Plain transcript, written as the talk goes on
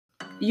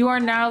You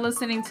are now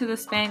listening to the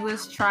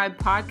Spanglish Tribe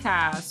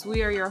podcast.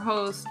 We are your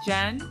hosts,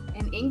 Jen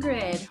and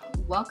Ingrid.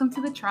 Welcome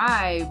to the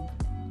tribe.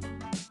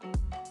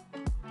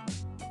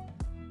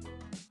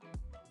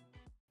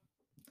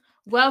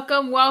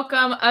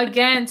 Welcome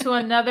again to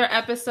another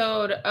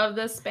episode of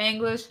the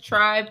Spanglish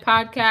Tribe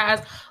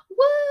podcast.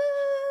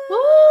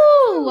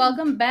 Woo!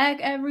 Welcome back,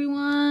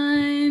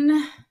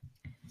 everyone.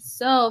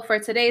 So, for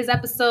today's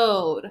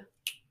episode,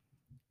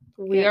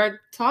 we are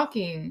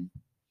talking.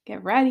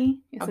 Get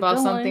ready. About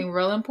something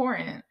real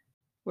important.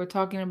 We're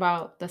talking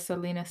about the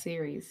Selena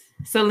series.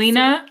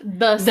 Selena,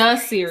 the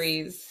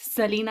series.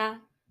 Selena,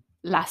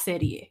 la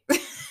serie.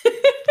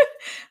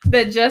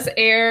 That just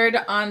aired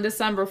on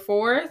December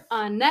 4th.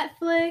 On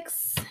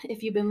Netflix,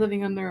 if you've been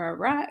living under a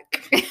rock.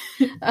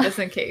 Just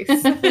in case.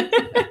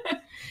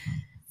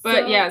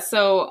 But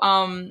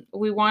so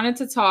we wanted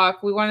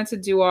to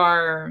do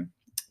our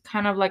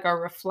kind of like a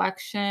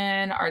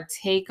reflection, our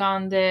take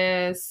on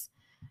this.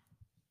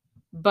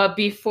 But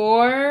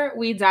before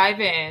we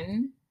dive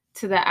in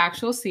to the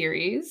actual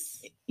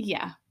series,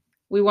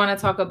 we want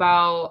to talk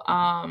about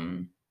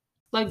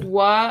like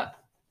what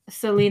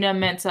Selena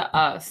meant to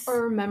us,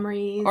 or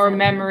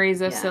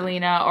memories of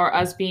Selena, or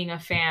us being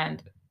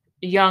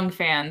young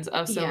fans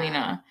of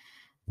Selena.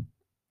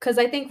 Because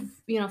I think,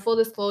 full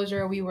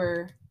disclosure, we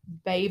were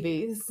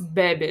babies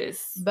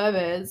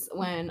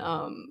when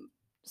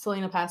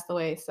Selena passed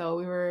away. So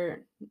we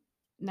were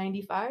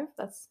 95.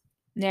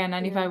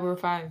 95. We were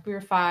 5. We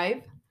were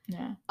 5.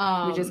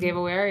 Yeah. We just gave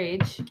away our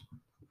age.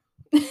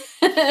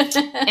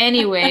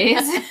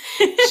 Anyways,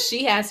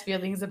 she has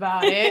feelings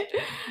about it.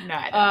 No,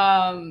 I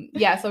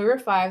don't. So we were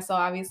 5, so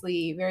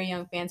obviously very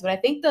young fans. But I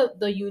think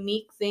the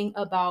unique thing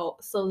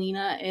about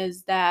Selena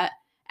is that,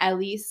 at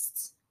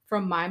least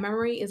from my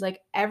memory, is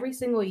like every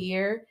single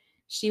year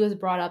she was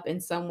brought up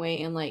in some way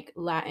in like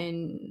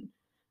Latin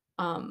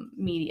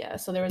media.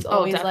 So there was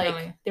always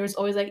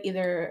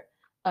either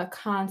a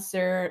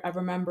concert, a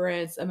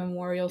remembrance, a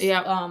memorial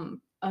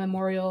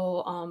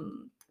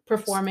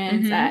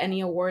performance at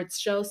any awards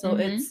show. So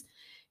it's,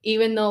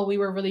 even though we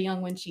were really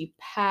young when she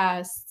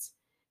passed,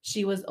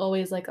 she was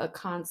always like a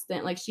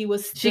constant. Like she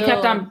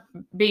kept on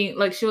being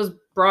like, she was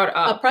brought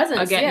up, a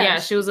presence again. Yeah,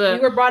 she was we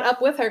were brought up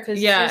with her because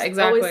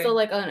exactly. always still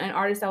like an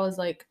artist that was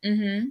like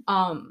an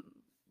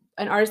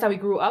artist that we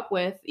grew up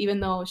with, even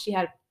though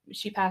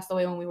she passed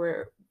away when we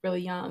were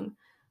really young.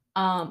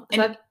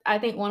 So I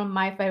think one of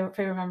my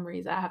favorite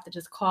memories I have to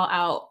just call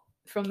out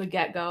from the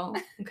get-go,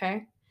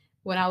 okay?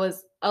 When I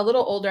was a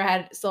little older,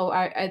 I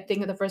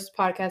think in the first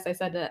podcast I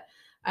said that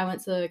I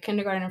went to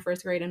kindergarten and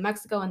first grade in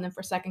Mexico, and then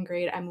for second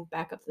grade I moved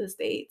back up to the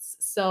States.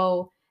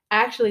 So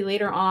actually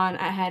later on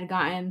I had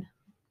gotten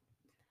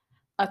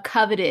a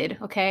coveted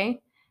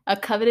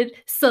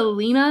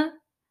Selena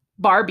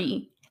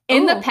Barbie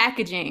in the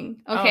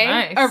packaging, okay? Oh,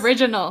 nice.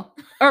 Original.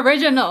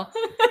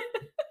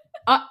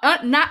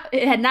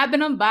 It had not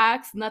been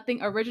unboxed,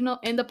 nothing, original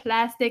in the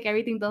plastic,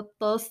 everything the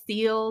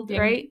sealed,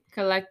 right?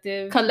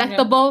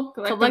 Collectible,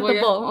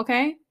 yeah.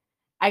 Okay.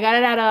 I got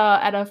it at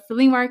a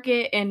flea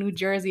market in New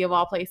Jersey, of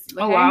all places.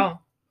 Okay? Oh wow!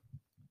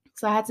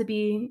 So I had to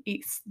be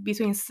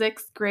between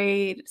 6th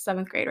grade,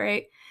 7th grade,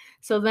 right?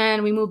 So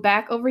then we moved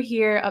back over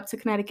here up to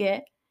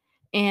Connecticut,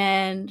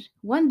 and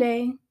one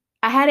day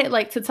I had it,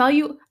 like, to tell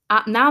you,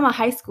 now I'm a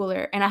high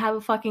schooler and I have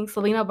a fucking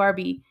Selena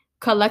Barbie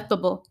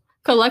collectible,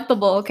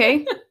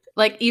 okay?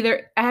 Like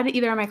I had it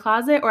either in my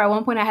closet, or at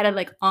one point I had it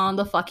like on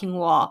the fucking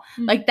wall.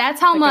 Like that's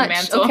how much,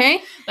 mantle,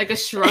 okay? Like a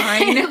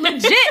shrine.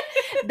 Legit.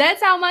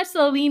 That's how much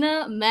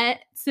Selena meant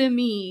to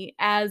me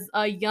as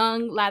a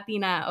young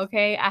Latina,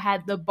 okay? I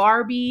had the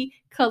Barbie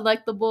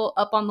collectible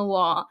up on the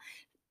wall.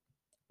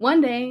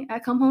 One day I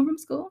come home from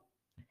school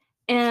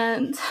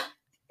and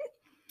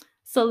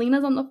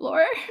Selena's on the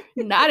floor,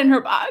 not in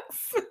her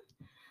box.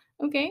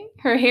 Okay?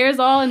 Her hair's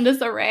all in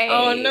disarray.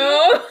 Oh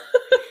no.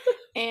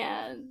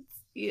 And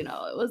it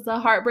was a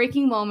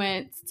heartbreaking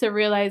moment to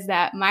realize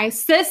that my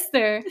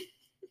sister,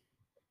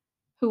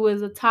 who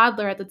was a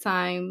toddler at the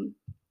time,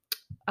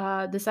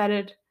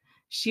 decided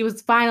she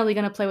was finally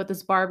going to play with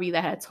this Barbie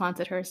that had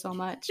taunted her so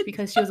much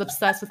because she was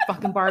obsessed with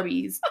fucking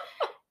Barbies.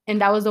 And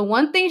that was the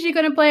one thing she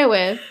couldn't play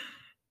with.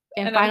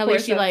 And finally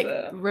she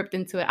ripped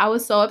into it. I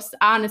was so upset.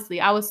 Honestly,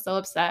 I was so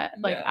upset.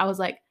 Like, I was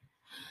like,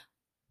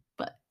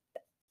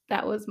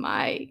 that was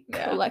my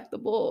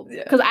collectible.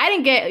 Because I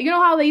didn't get,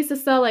 how they used to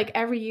sell, like,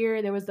 every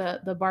year there was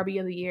the Barbie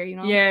of the year,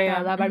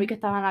 La Barbie que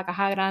estaba en la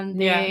caja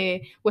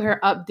grande, with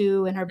her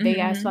updo and her big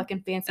ass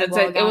fucking fancy ball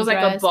gown. It was like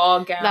a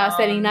ball gown. La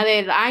Selena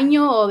del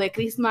Año or de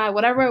Christmas,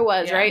 whatever it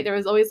was, right? There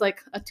was always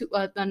like the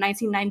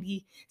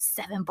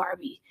 1997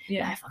 Barbie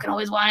that I fucking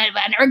always wanted,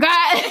 but I never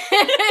got.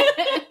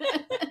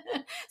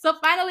 So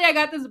finally I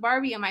got this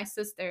Barbie and my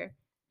sister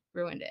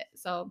ruined it.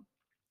 So,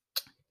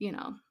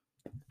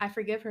 I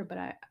forgive her, but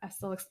I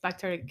still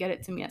expect her to get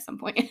it to me at some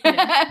point.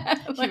 Yeah.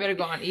 She better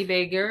go on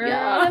eBay, girl.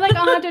 Yeah, like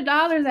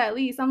 $100 at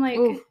least. I'm like,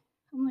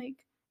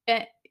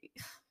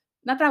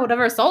 not that I would have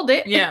ever sold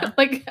it. Yeah,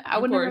 like I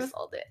would never have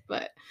sold it,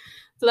 but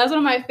So that's one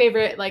of my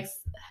favorite like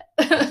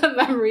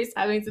memories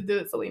having to do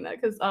with Selena.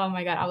 Because oh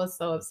my god, I was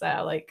so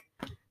upset. Like,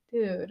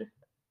 dude,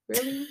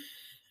 really?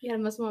 You had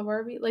to mess with my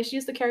Barbie? Like she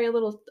used to carry a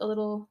little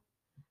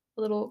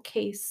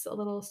case, a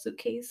little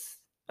suitcase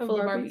full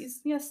of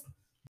Barbies. Yes.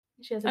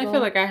 She has to I go,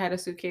 feel like I had a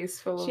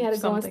suitcase full she of had to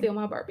go and something. steal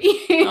my Barbie.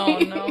 Oh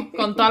no.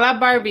 Con toda la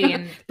Barbie.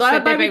 And Toda se la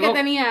te Barbie que pegó,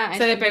 tenía.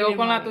 se te pegó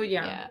con la tuya.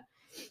 Yeah.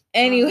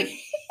 Anyway,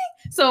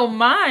 so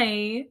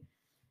I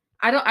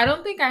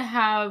don't think I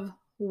have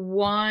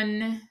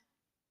one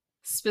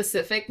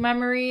specific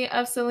memory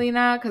of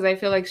Selena, because I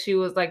feel like she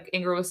was, like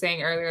Ingrid was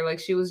saying earlier, like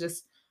she was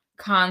just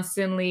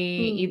constantly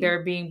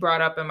either being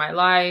brought up in my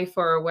life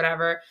or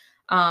whatever.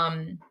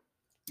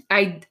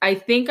 I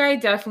think I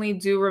definitely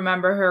do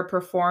remember her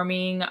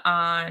performing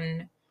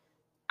on,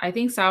 I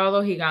think,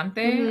 Sábado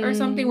Gigante or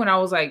something when I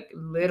was like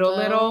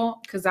little,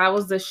 because that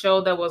was the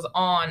show that was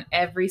on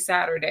every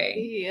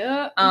Saturday.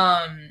 Yeah.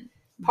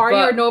 Party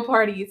or no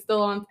party, it's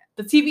still on.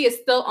 The TV is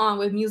still on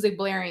with music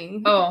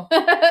blaring. Oh,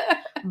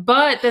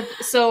 but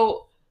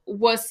so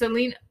was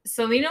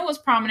Selena was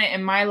prominent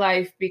in my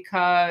life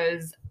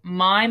because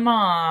my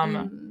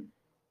mom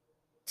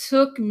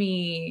took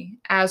me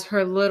as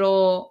her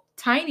little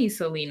tiny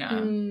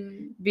Selena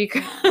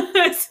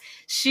because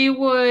she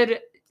would,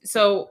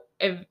 so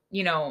if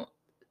you know,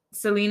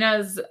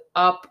 Selena's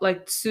up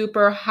like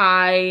super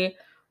high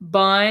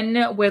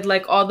bun with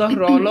like all the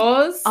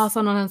rolos,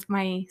 also known as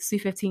my Sweet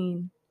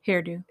 15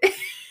 hairdo.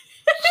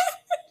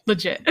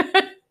 Legit.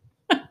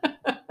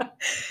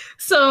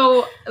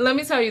 So let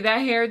me tell you,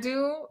 that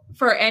hairdo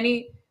for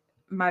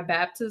my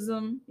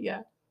baptism,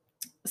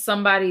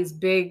 somebody's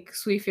big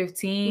Sweet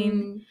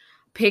 15,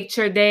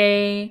 picture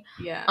day,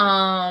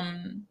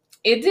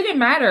 it didn't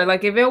matter.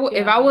 Like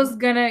if I was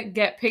gonna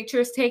get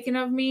pictures taken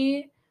of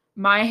me,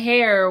 my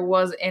hair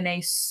was in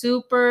a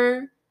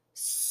super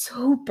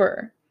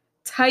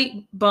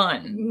tight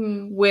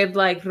bun with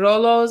like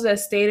rolos that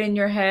stayed in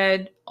your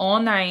head all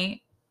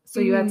night,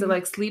 so you had to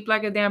like sleep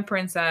like a damn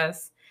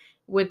princess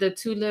with the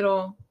two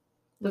little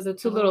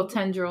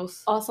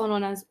tendrils, also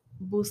known as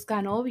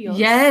buscanovios.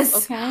 Yes.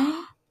 Okay.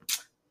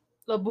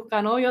 Los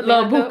buscanovios.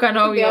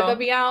 They have to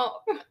be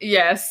out.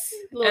 Yes.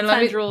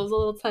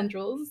 Little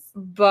tendrils.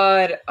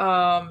 But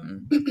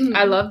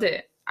I loved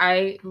it.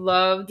 I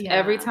loved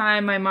every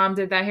time my mom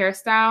did that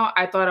hairstyle.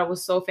 I thought I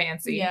was so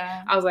fancy.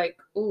 Yeah. I was like,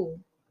 ooh,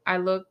 I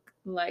look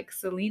like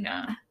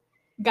Selena.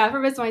 God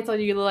forbid somebody told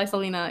you look like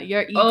Selena.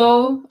 Your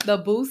ego, the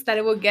boost that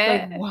it will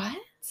get. Like, what?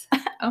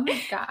 Oh my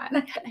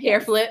God.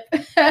 Hair flip.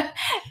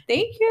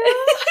 Thank you.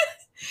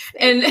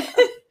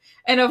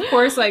 And of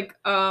course, like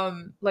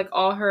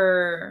all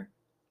her,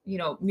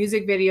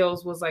 music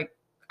videos was like,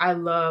 I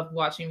love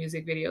watching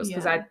music videos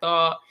because I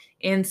thought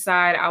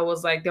inside I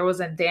was like, there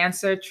was a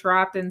dancer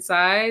trapped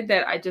inside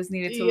that I just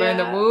needed to learn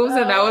the moves,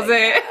 and that was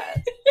it.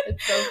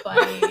 It's so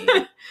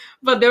funny.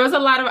 But there was a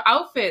lot of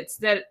outfits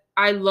that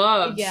I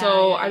loved.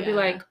 So I'd be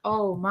like,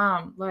 oh,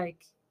 Mom,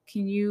 like,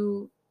 can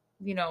you,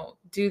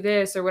 do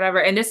this or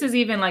whatever? And this is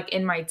even like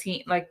in my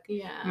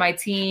my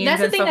teens.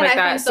 That's the thing that I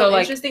find so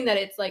interesting, that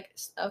it's like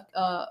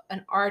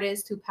an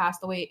artist who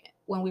passed away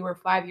when we were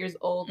 5 years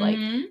old, like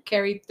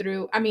carried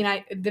through. I mean,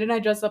 I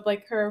dress up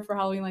like her for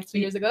Halloween like 2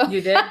 years ago.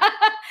 You did.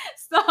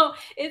 So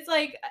it's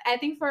like, I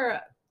think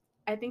for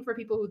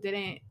people who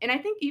didn't, and I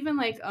think even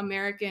like the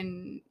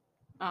American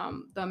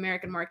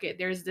market,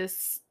 there's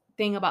this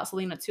thing about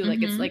Selena too.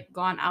 Like it's like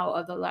gone out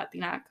of the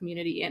Latina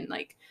community and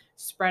like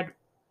spread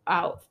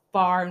out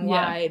far and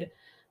wide.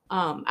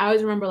 I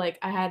always remember like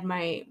I had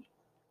my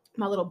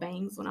little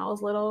bangs when I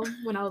was little,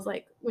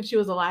 when she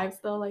was alive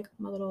still, like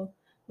my little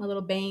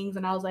bangs,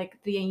 and I was like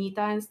the Añita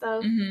and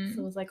stuff.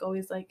 So it was like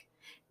always like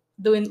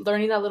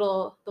learning the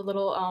little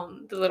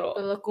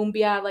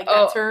cumbia, like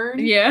that turn.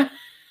 Yeah.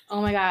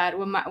 Oh my God.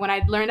 When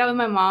I learned that with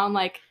my mom,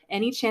 like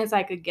any chance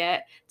I could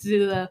get to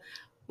do the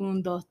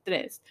 1, 2,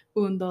 3,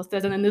 1, 2, 3,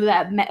 and then do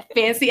that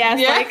fancy ass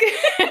like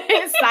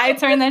side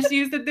turn that she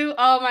used to do.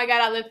 Oh my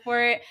God, I lived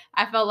for it.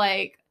 I felt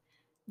like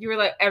you were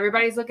like,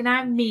 everybody's looking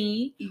at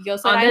me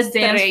on the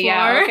dance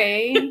floor.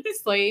 Okay,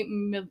 soy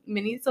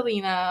mini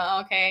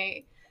Selena.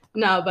 Okay,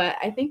 no, but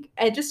I think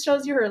it just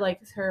shows you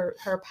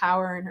her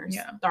power and her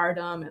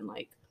stardom, and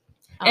like,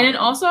 and then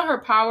also her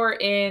power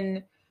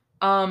in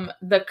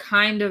the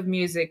kind of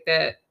music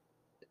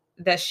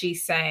that she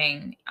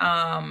sang,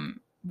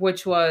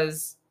 which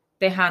was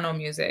Tejano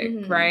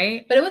music,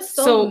 right? But it was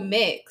so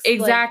mixed.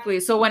 Exactly.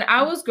 Like, so when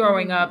I was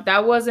growing up,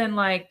 that wasn't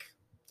like,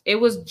 it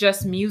was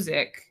just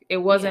music. It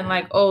wasn't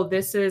like, oh,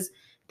 this is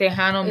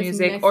Tejano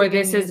music, Mexican, or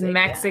this is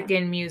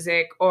Mexican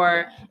music,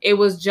 or it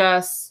was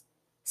just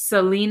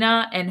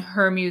Selena and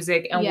her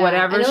music and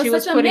whatever she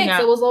was putting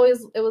out. It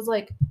was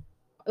like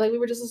we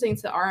were just listening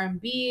to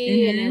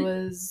R&B, and it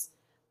was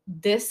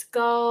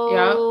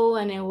disco,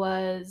 and it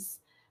was,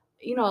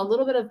 a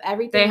little bit of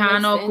everything.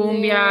 Tejano,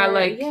 cumbia,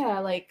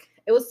 like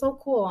it was so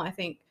cool, I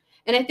think.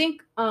 And I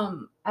think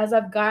as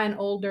I've gotten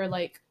older,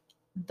 like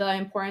the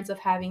importance of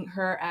having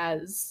her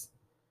as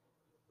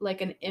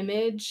like an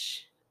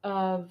image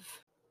of,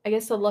 I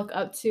guess, to look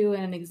up to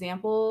and an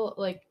example,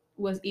 like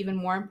was even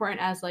more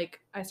important as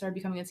like I started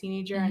becoming a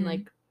teenager and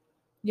like,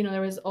 you know,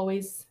 there was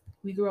always,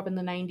 we grew up in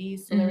the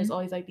 90s, so there was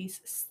always like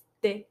these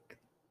thick,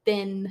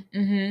 thin,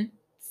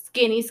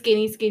 skinny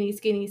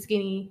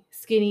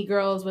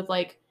girls with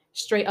like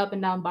straight up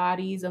and down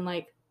bodies, and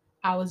like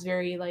I was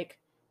very like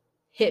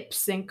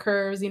hips and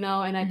curves, you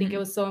know, and I think it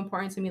was so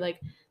important to me like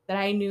that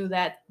I knew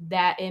that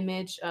that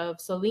image of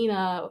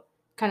Selena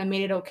kind of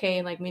made it okay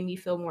and like made me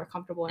feel more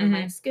comfortable in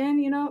my skin,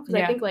 you know, because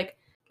I think like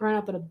growing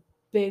up with a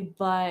big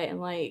butt and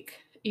like,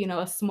 you know,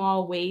 a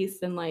small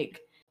waist, and like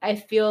I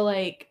feel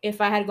like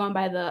if I had gone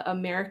by the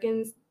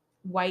Americans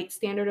white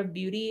standard of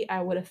beauty,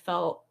 I would have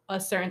felt a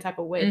certain type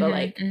of way. But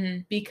like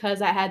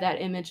because I had that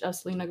image of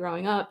Selena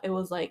growing up, it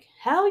was like,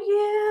 hell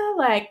yeah,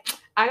 like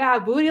I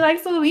got booty like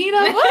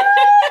Selena. What?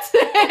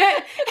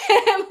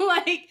 And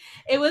like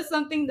it was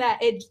something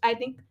that I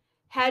think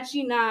had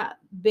she not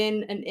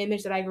been an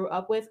image that I grew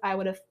up with, I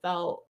would have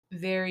felt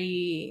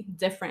very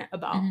different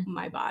about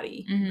my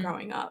body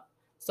growing up.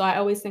 So I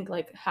always think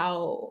like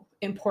how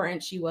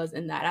important she was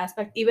in that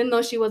aspect, even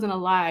though she wasn't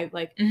alive.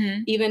 Like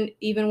even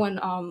when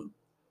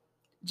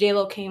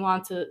J-Lo came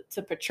on to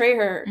portray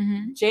her,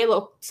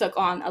 J-Lo took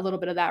on a little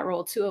bit of that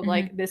role too, of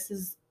like, this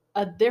is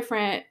a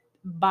different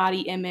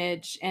body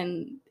image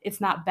and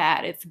it's not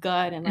bad, it's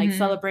good, and like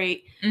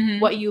celebrate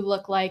what you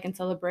look like and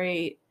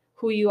celebrate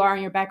who you are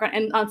in your background.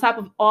 And on top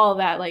of all of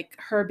that, like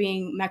her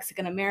being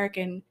Mexican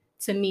American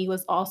to me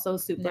was also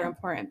super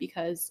important,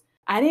 because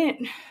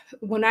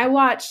when I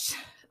watched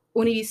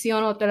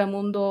Univision or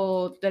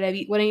Telemundo,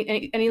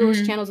 any of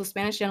those channels, the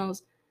Spanish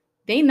channels,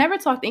 they never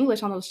talked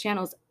English on those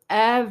channels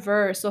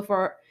ever. So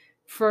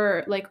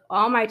for like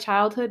all my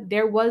childhood,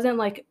 there wasn't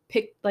like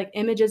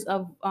images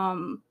of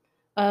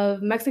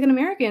Mexican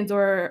Americans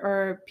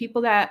or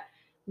people that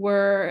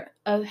were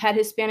had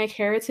Hispanic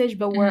heritage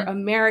but were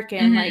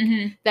American, like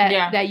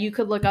that you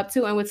could look up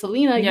to. And with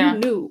Selena, you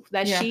knew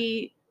that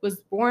she was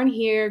born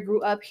here,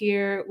 grew up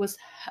here, was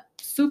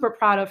super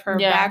proud of her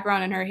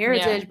background and her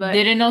heritage, but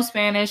didn't know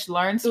Spanish,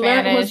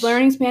 was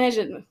learning Spanish,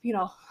 and you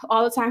know,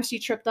 all the time she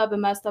tripped up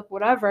and messed up,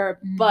 whatever.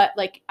 But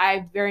like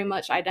I very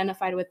much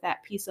identified with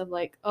that piece of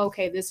like,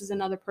 okay, this is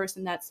another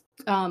person that's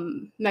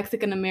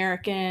Mexican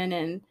American,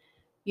 and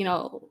you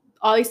know,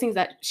 all these things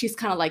that she's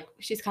kind of like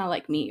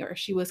me, or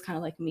she was kind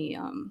of like me.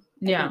 I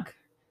think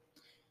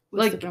was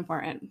like super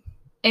important.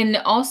 And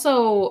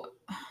also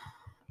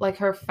like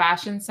her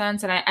fashion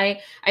sense, and I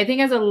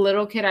think as a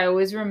little kid I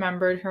always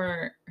remembered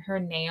her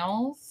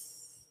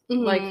nails,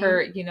 like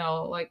her, you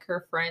know, like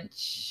her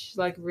French,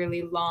 like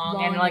really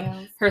long and like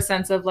nails. Her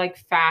sense of like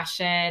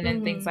fashion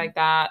and things like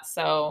that.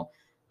 So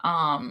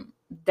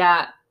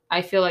that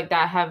I feel like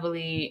that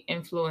heavily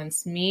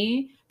influenced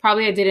me.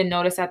 Probably I didn't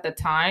notice at the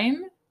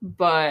time,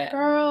 but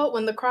girl,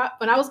 when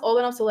I was old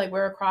enough to like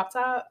wear a crop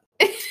top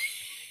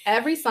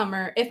every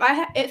summer,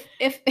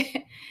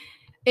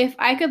 if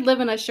I could live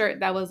in a shirt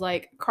that was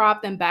like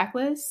cropped and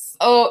backless.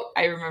 Oh,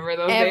 I remember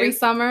those every days.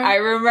 Summer. I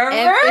remember.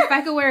 If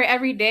I could wear it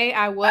every day,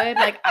 I would.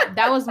 Like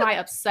that was my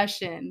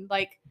obsession.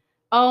 Like,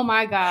 oh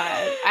my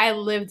God, I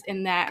lived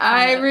in that.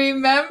 I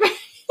remember.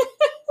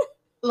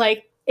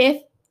 Like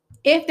if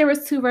there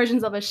was two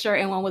versions of a shirt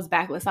and one was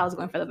backless, I was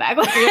going for the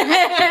backless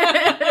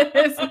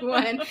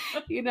one,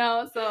 you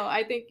know? So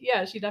I think,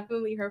 she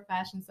definitely, her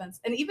fashion sense.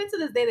 And even to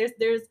this day,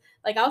 there's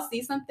like, I'll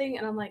see something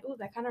and I'm like, oh,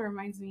 that kind of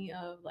reminds me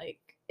of like,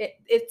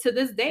 it to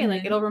this day,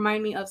 like it'll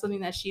remind me of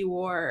something that she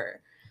wore.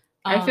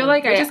 I feel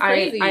like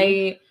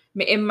I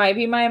it might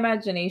be my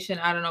imagination,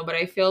 I don't know, but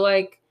I feel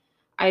like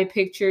I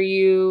picture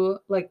you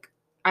like,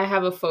 I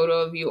have a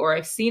photo of you, or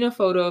I've seen a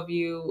photo of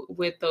you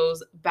with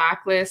those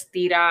backless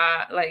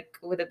tira, like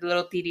with the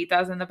little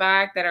tiritas in the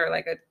back that are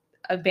like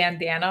a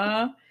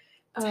bandana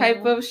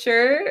type of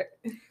shirt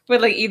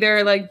with like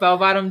either like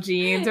bell-bottom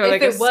jeans or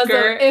like a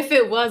skirt. If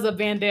it was a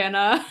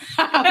bandana,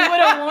 I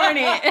would have worn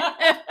it.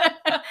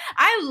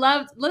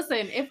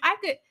 Listen, if I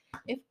could,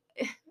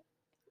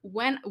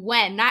 when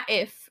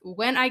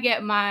I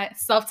get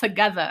myself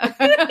together,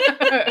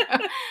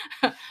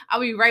 I'll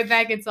be right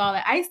back into all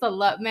that. I used to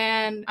love,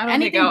 man,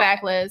 anything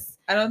backless.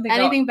 I don't think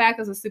anything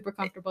backless is super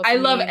comfortable. I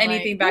love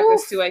anything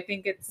backless too. I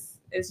think it's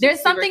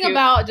there's something cute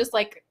about just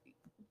like,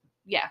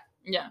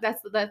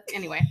 that's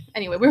anyway,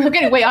 we're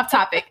getting way off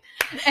topic.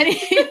 And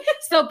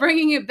so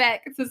bringing it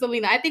back to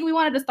Selena, I think we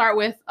wanted to start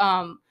with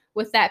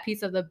that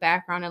piece of the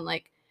background, and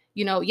like,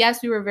 you know,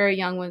 yes, we were very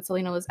young when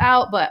Selena was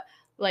out, but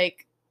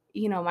like,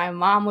 you know, my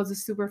mom was a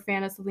super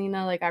fan of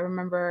Selena. Like I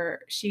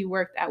remember she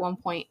worked at one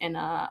point in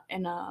a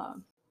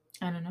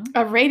I don't know,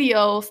 a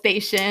radio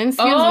station. Excuse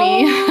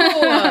me.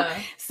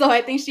 So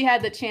I think she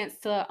had the chance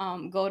to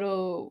go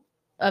to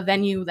a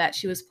venue that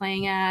she was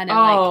playing at.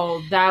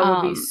 And that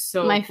would be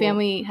so my cool.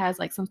 Family has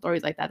like some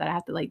stories like that I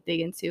have to like dig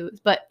into.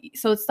 But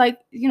so it's like,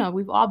 you know,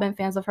 we've all been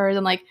fans of hers,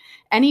 and like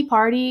any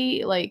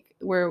party like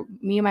where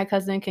me and my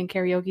cousin can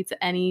karaoke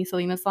to any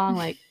Selena song,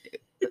 like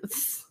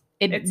it's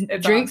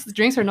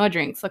drinks or no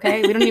drinks,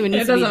 okay? We don't even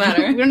need it doesn't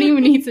matter. We don't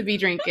even need to be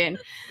drinking.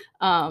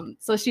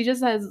 So she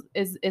just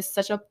is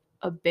such a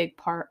big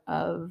part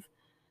of,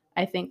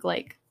 I think,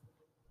 like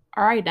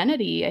our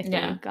identity, I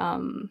think. I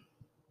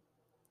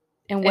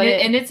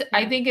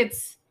think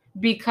it's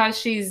because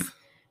she's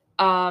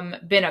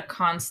been a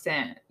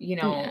constant,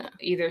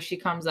 either she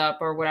comes up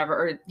or whatever,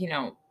 or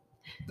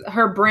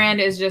her brand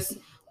is just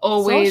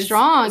always so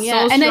strong.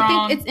 Yeah. So and strong. I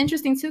think it's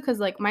interesting too, because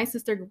like my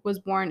sister was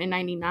born in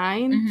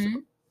 99.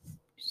 So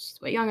she's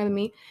way younger than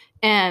me.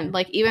 And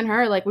like even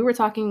her, like we were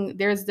talking,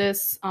 there's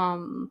this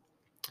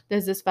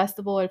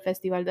festival, El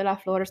Festival de la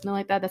Flor or something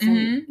like that, that's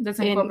in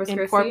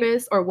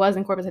Corpus, or was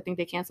in Corpus. I think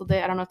they canceled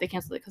it. I don't know if they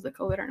canceled it because of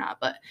COVID or not,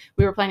 but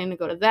we were planning to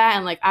go to that.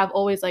 And like I've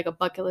always, like, a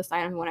bucket list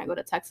item when I go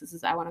to Texas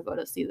is I want to go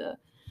to see the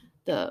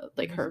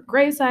like her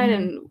gravesite,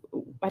 and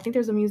I think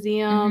there's a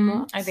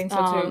museum. I think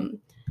so too.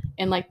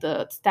 And like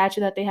the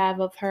statue that they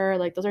have of her,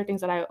 like those are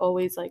things that I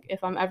always, like,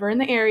 if I'm ever in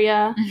the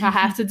area, I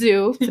have to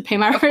do to pay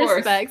my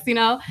respects,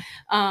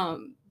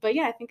 But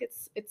yeah, I think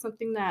it's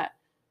something that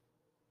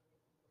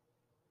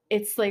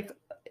it's like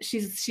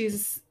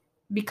she's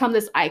become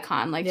this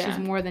icon. Like she's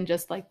more than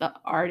just like the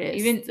artist.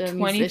 Even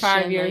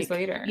 25 years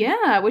later.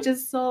 Yeah, which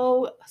is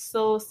so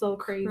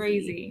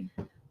crazy.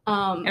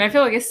 And I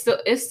feel like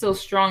it's still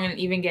strong and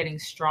even getting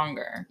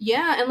stronger.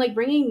 Yeah, and like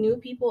bringing new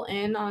people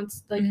in on,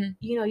 like,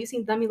 you've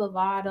seen Demi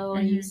Lovato,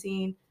 and you've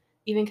seen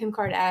even Kim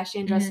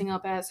Kardashian dressing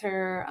up as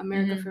her,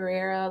 America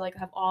Ferrera, like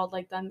have all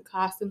like done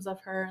costumes of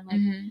her,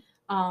 and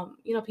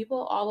like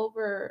people all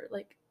over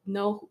like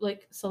know,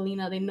 like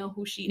Selena, they know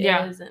who she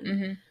is,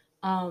 and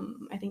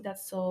I think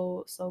that's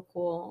so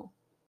cool.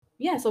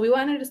 Yeah, so we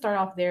wanted to start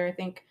off there. I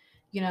think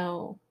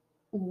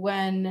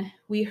when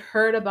we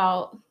heard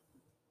about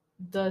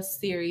the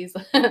series,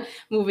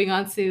 moving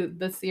on to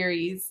the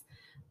series,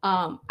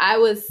 I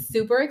was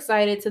super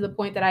excited to the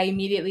point that I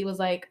immediately was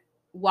like,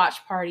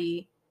 watch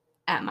party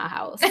at my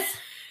house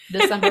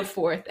December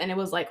 4th, and it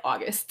was like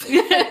August.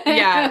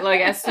 Yeah,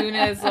 like as soon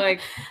as the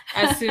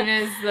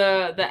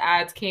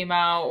ads came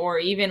out, or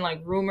even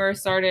like rumors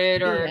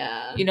started, or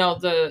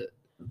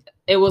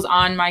it was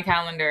on my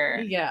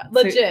calendar. Yeah,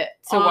 legit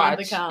to on watch.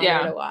 The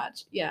calendar to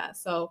watch. Yeah,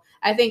 so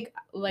I think,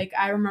 like,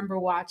 I remember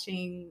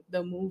watching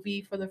the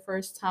movie for the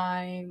first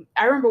time.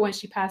 I remember when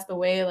she passed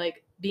away,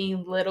 like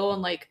being little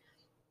and like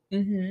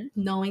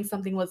knowing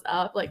something was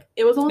up. Like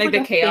it was almost like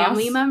a chaos.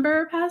 Family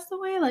member passed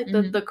away. Like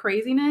the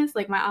craziness.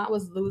 Like my aunt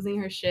was losing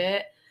her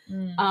shit.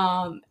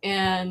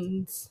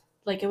 And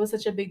like it was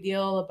such a big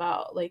deal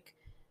about like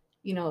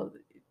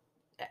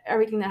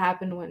everything that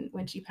happened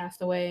when she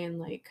passed away, and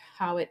like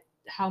how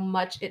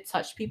much it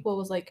touched people. It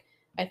was like,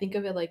 I think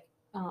of it like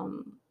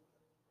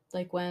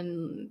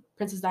when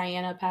Princess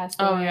Diana passed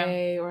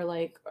away, or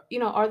like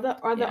are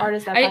the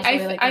artists that passed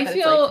away, like I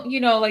feel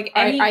like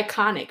any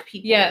iconic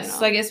people. Yes,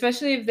 like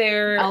especially if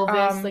they're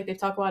Elvis, like they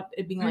talk about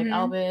it being like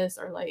Elvis,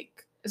 or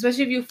like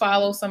especially if you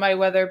follow somebody,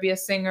 whether it be a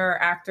singer or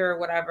actor or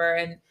whatever,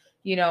 and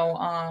you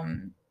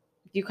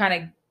kind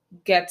of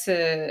get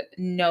to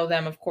know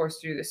them, of course,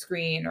 through the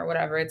screen or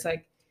whatever. It's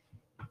like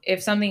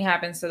if something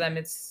happens to them,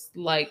 it's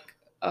like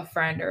a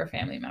friend or a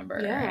family member.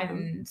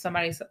 And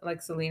somebody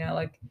like Selena,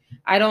 like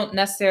I don't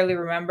necessarily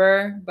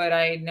remember, but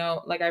I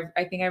know, like I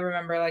think I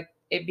remember like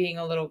it being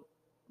a little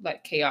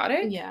like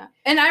chaotic. Yeah.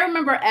 And I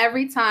remember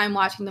every time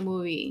watching the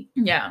movie.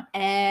 Yeah.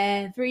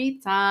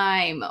 Every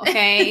time.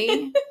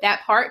 Okay.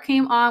 That part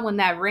came on when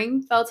that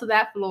ring fell to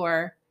that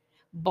floor,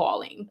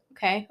 bawling.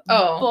 Okay.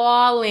 Oh.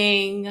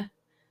 Bawling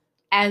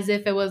as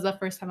if it was the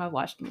first time I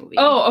watched the movie.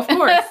 Oh, of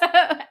course.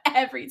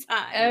 Every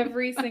time.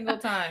 Every single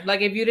time.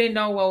 Like if you didn't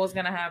know what was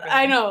gonna happen.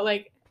 I know.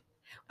 Like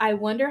I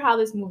wonder how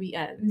this movie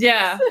ends.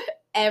 Yeah.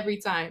 Every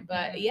time.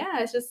 But yeah,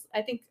 it's just,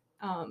 I think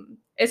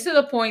it's to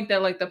the point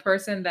that like the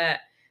person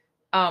that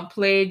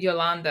played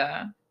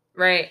Yolanda,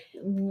 right,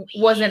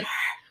 wasn't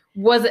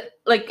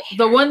like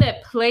the one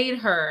that played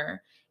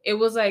her. It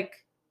was like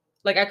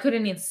I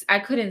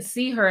couldn't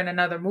see her in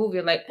another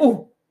movie. Like,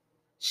 oh,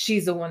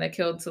 she's the one that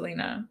killed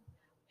Selena.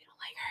 We don't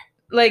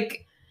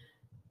like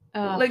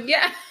her. Like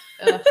yeah.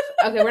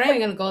 Okay, we're not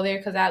even gonna go there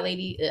because that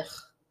lady. Ugh.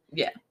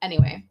 Yeah.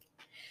 Anyway,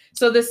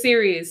 so the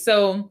series.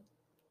 So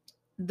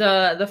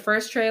the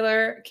first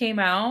trailer came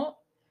out,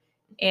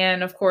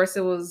 and of course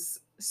it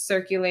was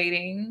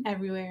circulating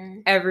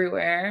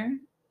everywhere.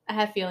 I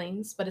had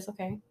feelings, but it's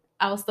okay.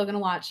 I was still gonna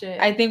watch it.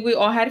 I think we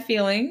all had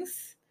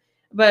feelings,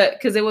 but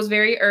because it was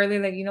very early,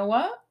 like, you know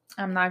what?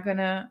 I'm not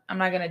gonna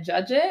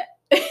judge it.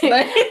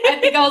 Like, I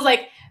think I was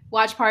like,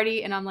 watch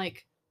party, and I'm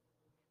like,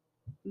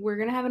 we're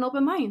gonna have an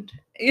open mind.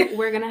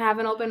 We're gonna have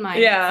an open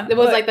mind. Yeah. It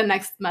was like the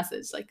next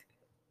message, like,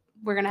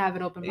 we're gonna have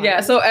an open mind.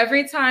 Yeah. So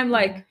every time,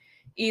 like,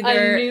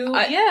 either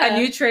a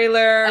new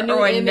trailer, a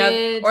new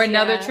image, or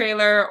another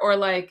trailer, or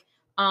like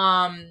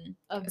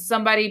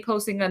somebody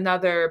posting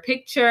another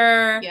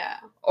picture. Yeah.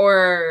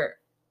 Or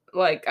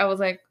like I was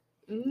like,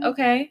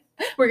 okay,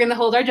 we're gonna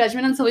hold our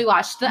judgment until we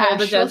watch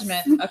the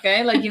judgment.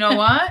 Okay, like, you know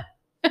what?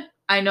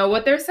 I know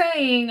what they're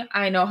saying.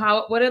 I know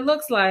what it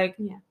looks like.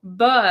 Yeah.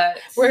 But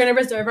we're gonna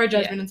reserve our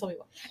judgment until we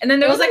watch. And then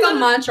there was like a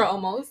mantra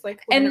almost,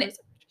 like, and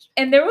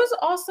there was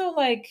also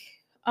like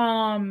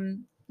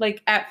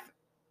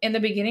in the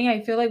beginning,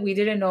 I feel like we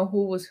didn't know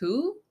who was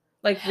who.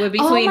 Like with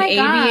between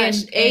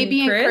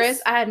AB and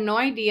Chris. I had no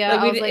idea.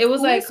 Like it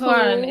was like, hold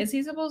on, is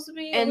he supposed to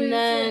be? And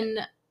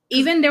then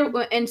even there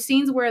in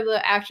scenes where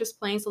the actress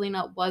playing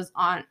Selena was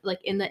on, like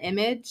in the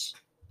image,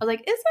 I was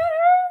like, is that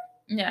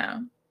her? Yeah.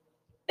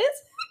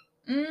 Is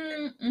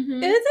it?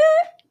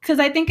 Because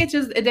I think it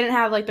didn't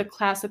have like the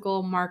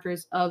classical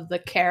markers of the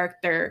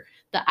character,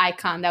 the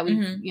icon that we,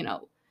 you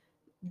know.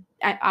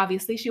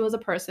 Obviously, she was a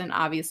person,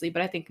 obviously,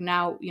 but I think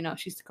now, you know,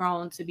 she's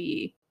grown to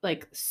be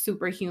like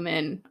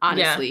superhuman,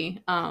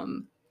 honestly. Yeah.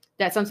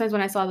 That sometimes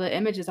when I saw the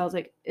images, I was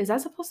like, is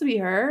that supposed to be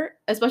her?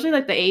 Especially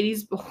like the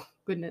 80s. Oh,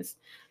 goodness.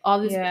 All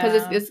this,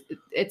 because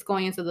it's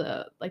going into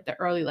the like the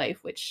early life,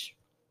 which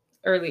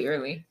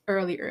early.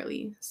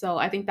 So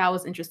I think that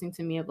was interesting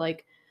to me of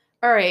like,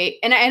 all right.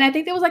 And I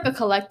think there was like a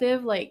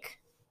collective, like,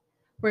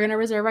 we're going to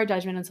reserve our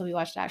judgment until we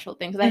watch the actual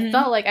thing. Because I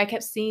felt like I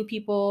kept seeing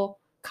people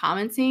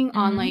commenting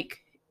on like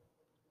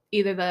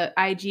either the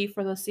IG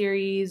for the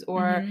series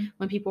or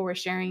when people were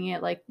sharing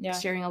it, like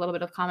sharing a little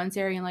bit of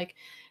commentary and like,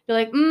 they're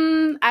like,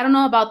 I don't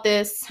know about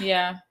this.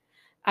 Yeah.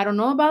 I don't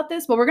know about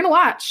this, but we're going to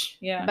watch.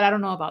 Yeah. But I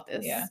don't know about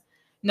this. Yeah.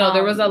 No,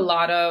 there was a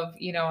lot of,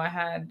 you know, I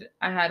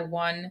had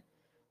one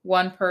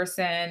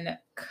person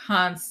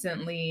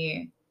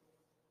constantly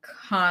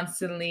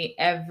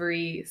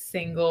every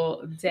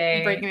single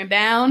day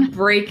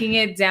breaking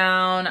it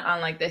down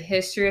on like the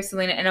history of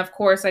Selena. And of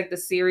course, like the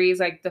series,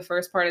 like the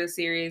first part of the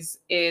series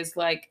is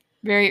like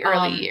very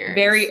early years,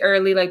 very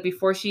early, like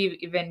before she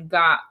even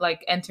got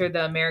like entered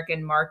the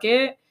American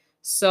market.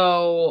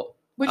 So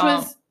which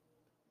was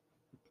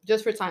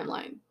just for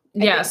timeline.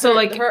 So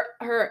like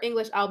her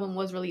English album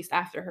was released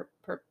after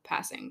her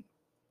passing.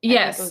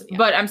 Yes,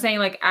 but I'm saying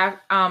like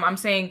I'm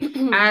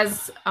saying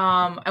as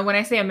and when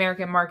I say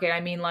American market,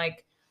 I mean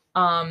like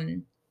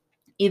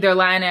either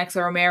Latinx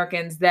or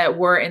Americans that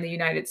were in the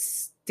United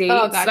States,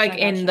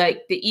 in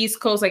like the East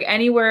Coast, like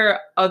anywhere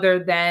other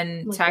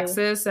than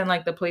Texas and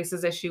like the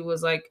places that she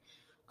was like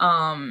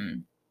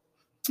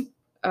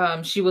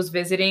she was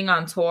visiting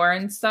on tour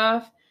and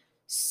stuff.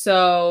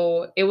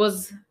 So it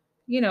was,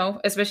 you know,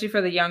 especially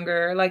for the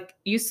younger, like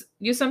you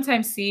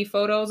sometimes see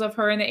photos of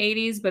her in the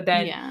 80s, but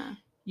then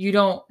you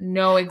don't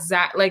know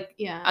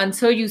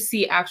until you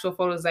see actual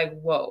photos, like,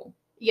 whoa.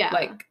 Yeah.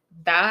 Like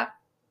that's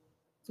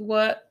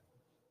what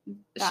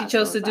she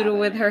chose to do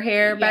with her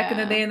hair back in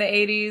the day in the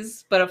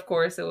 80s. But of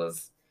course it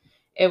was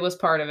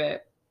part of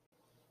it.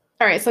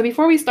 All right. So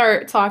before we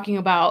start talking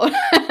about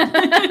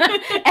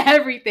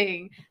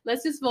everything,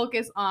 let's just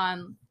focus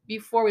on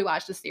before we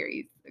watch the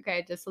series.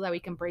 Okay. Just so that we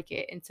can break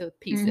it into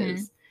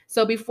pieces.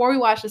 So before we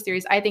watch the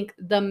series, I think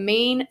the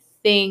main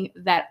thing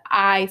that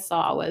I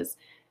saw was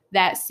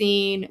that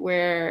scene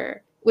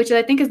which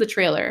I think is the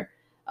trailer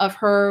of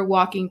her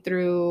walking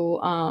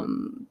through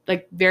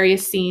like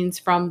various scenes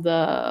from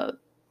the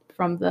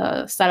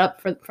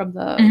setup from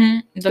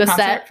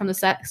the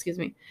set, excuse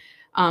me,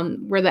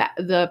 where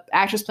the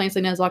actress playing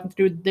Selena is walking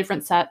through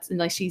different sets and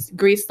like she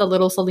greets the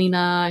little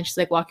Selena and she's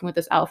like walking with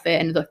this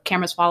outfit and the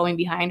camera's following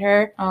behind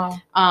her.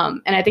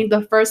 And I think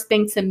the first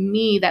thing to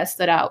me that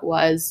stood out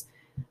was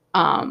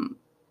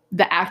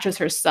the actress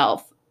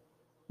herself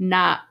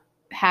not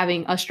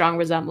having a strong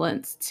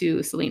resemblance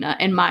to Selena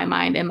in my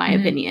mind, in my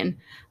opinion.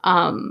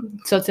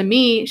 So to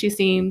me, she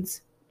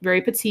seems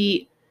very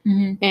petite.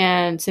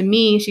 And to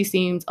me, she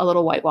seems a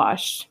little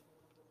whitewashed,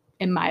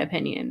 in my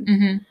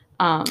opinion.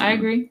 I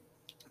agree.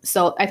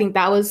 So I think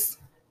that was,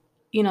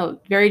 you know,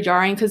 very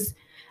jarring because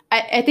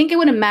I think it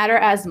wouldn't matter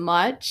as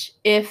much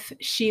if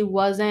she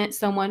wasn't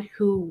someone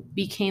who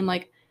became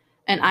like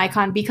an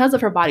icon because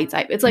of her body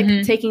type. It's like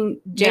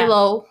taking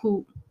J-Lo,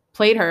 who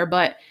played her,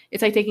 but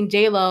it's like taking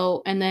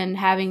J-Lo and then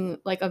having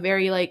like a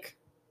very like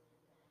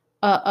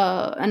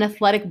an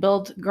athletic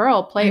built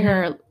girl play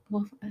her.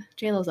 Well,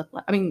 J-Lo's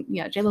athletic. I mean,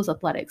 yeah, J-Lo's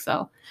athletic.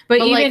 So,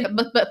 but even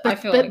like, but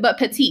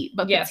petite,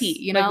 petite.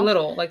 You know, like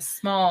little, like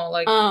small,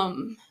 like.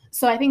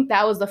 So I think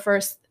that was the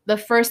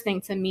first thing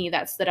to me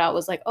that stood out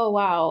was like, oh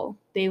wow,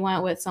 they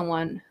went with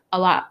someone a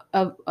lot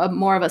of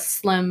more of a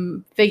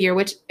slim figure,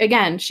 which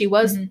again she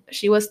was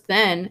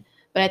thin.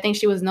 But I think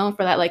she was known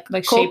for that like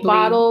Coke shapely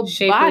body,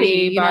 you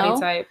body know?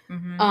 type.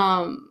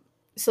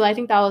 So I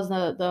think that was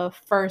the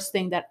first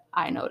thing that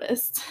I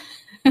noticed.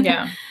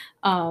 Yeah.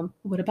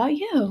 What about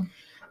you?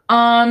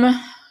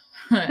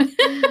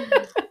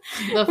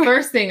 The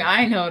first thing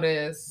I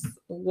noticed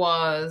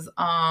was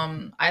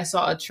I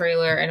saw a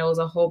trailer and it was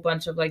a whole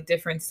bunch of like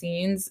different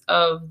scenes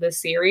of the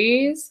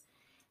series,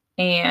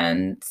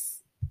 and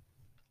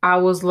I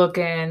was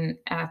looking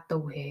at the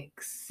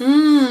wigs.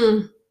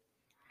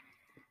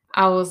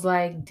 I was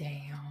like,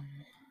 damn.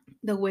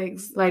 The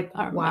wigs, like,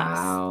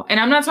 wow. And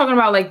I'm not talking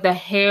about like the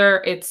hair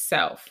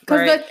itself,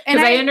 right?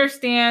 Because I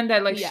understand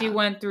that like she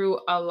went through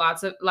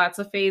lots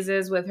of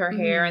phases with her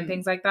hair and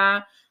things like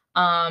that.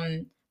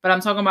 But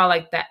I'm talking about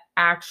like the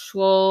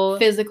actual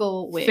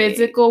physical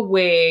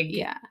wig.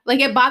 Yeah. Like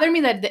it bothered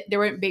me that there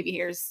weren't baby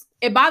hairs.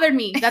 It bothered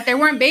me that there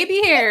weren't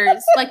baby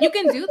hairs. Like you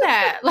can do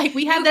that. Like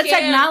we have the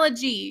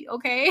technology,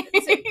 okay?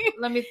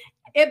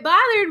 it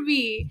bothered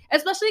me,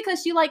 especially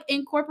because she like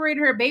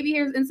incorporated her baby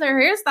hairs into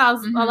her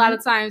hairstyles a lot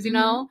of times, you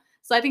know?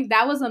 So I think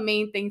that was a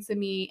main thing to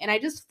me. And I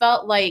just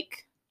felt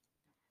like,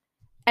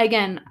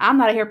 again, I'm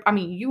not a hair, I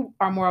mean, you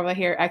are more of a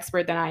hair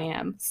expert than I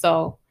am.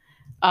 So,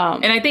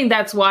 and I think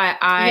that's why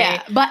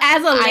but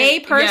as a lay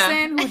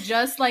person who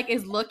just like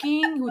is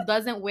looking, who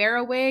doesn't wear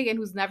a wig and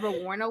who's never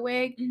worn a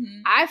wig,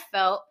 I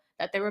felt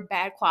that they were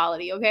bad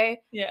quality.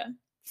 Okay. Yeah.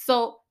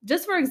 So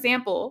just for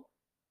example,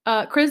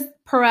 Chris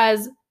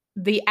Perez,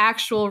 the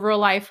actual real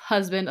life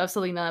husband of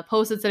Selena,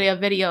 posted today a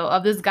video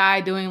of this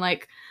guy doing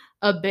like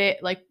a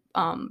bit like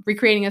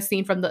recreating a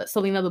scene from the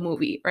Selena the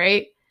movie,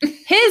 right?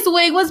 His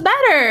wig was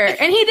better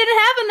and he didn't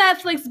have a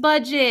Netflix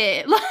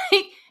budget.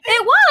 Like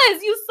it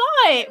was, you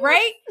saw it,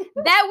 right?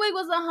 That wig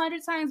was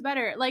 100 times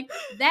better. Like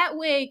that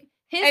wig,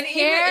 his and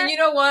hair, even, you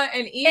know what?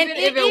 And even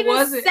if it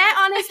wasn't, sat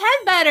on his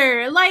head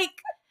better. Like,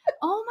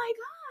 oh my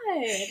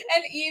god!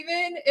 And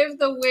even if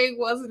the wig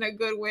wasn't a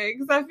good wig,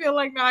 because I feel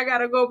like now I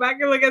gotta go back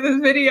and look at this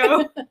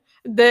video.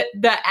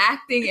 the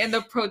acting and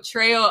the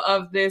portrayal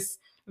of this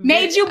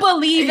made you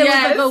believe it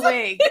was a good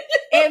wig.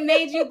 It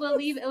made you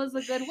believe it was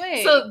a good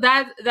wig. So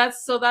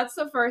that's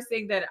the first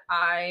thing that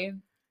I.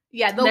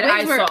 Yeah, the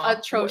wigs were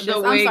atrocious.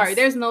 I'm sorry.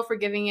 There's no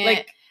forgiving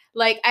it.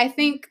 Like I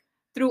think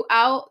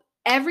throughout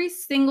every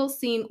single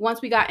scene,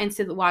 once we got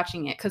into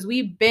watching it, because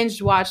we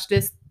binge watched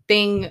this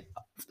thing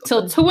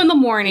till 2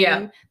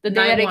 a.m, the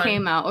day that it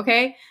came out.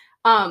 Okay.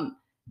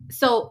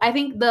 So I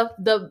think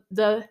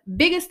the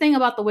biggest thing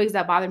about the wigs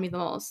that bothered me the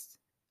most,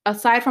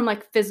 aside from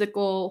like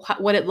physical,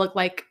 what it looked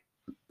like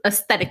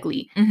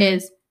aesthetically,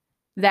 is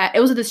that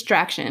it was a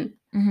distraction.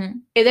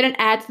 It didn't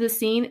add to the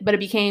scene, but it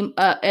became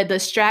a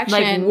distraction.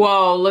 Like,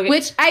 whoa, look at,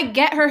 which I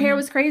get her hair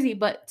was crazy,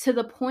 but to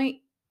the point,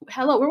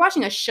 hello, we're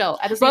watching a show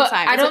at the same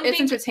time. I don't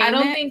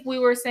think we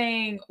were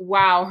saying,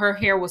 wow, her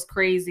hair was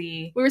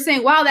crazy. We were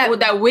saying, wow,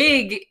 that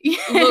wig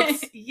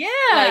looks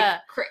like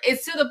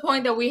it's to the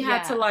point that we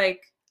had to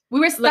like, we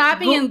were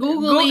stopping and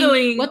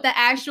Googling what the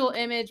actual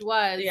image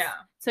was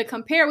to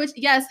compare, which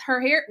yes,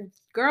 her hair,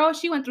 girl,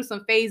 she went through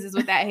some phases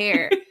with that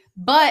hair.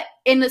 But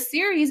in the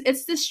series,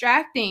 it's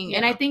distracting.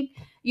 And I think,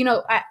 you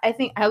know, I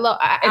think,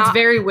 it's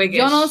very wiggish.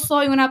 Yo no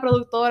soy una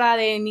productora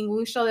de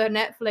ningún show de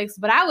Netflix,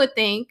 but I would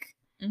think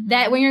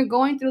that when you're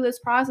going through this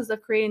process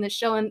of creating the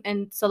show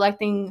and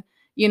selecting,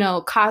 you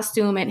know,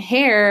 costume and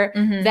hair,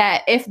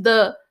 that if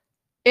the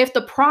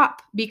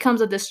prop becomes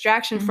a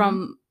distraction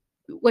from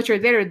what you're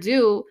there to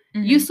do,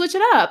 you switch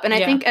it up. And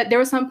I think there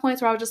were some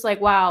points where I was just like,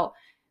 wow,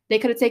 they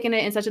could have taken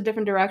it in such a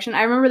different direction.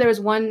 I remember there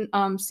was one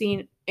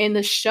scene in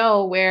the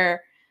show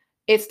where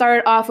it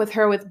started off with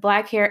her with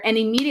black hair, and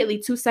immediately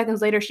 2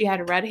 seconds later she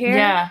had red hair.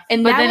 Yeah,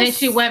 and then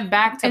she went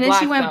back to black. And then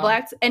she went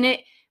black, and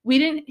we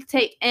didn't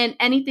take in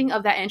anything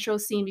of that intro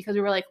scene because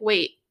we were like,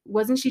 wait,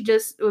 wasn't she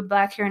just with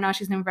black hair and now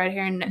she's in red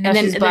hair? And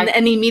then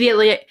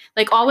immediately,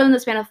 like all within the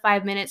span of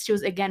 5 minutes, she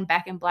was again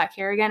back in black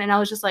hair again, and I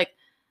was just like,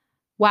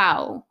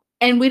 wow.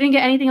 And we didn't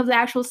get anything of the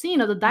actual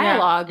scene of the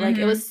dialogue. Like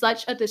it was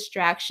such a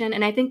distraction,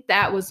 and I think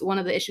that was one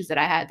of the issues that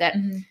I had. That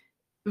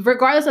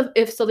regardless of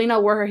if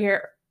Selena wore her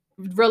hair,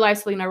 real life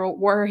Selena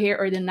wore her hair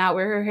or did not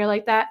wear her hair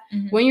like that,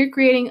 when you're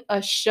creating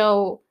a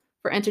show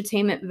for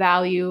entertainment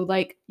value,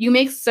 like you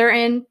make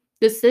certain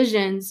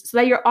decisions so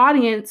that your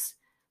audience,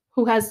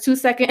 who has 2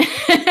 second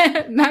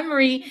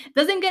memory,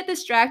 doesn't get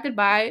distracted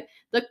by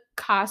the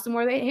costume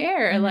or the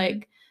hair.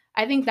 Like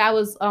I think that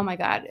was, oh my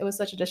God, it was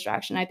such a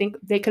distraction. I think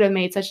they could have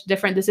made such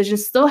different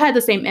decisions, still had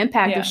the same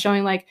impact of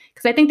showing, like,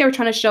 because I think they were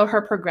trying to show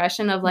her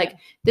progression of like,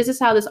 this is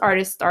how this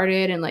artist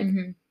started, and like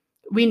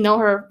we know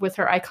her with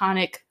her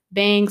iconic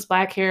bangs,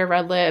 black hair,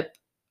 red lip,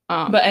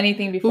 but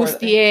anything before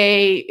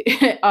bustier,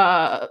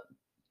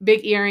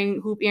 big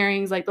hoop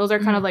earrings, like those are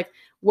kind of like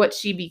what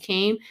she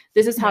became.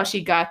 This is how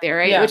she got there,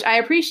 right? Which I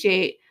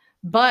appreciate,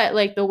 but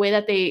like the way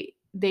that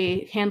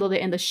they handled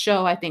it in the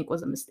show, I think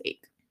was a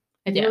mistake.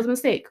 I think it was a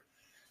mistake.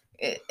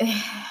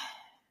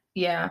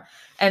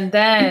 And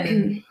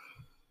then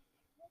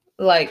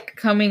like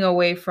coming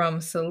away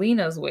from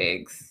Selena's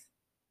wigs,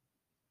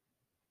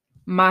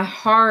 my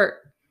heart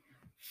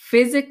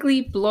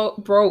physically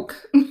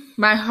broke.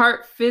 My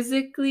heart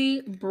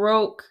physically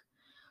broke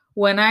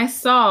when I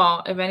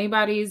saw, if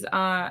anybody's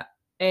On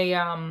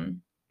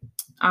the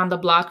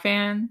Block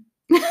fan.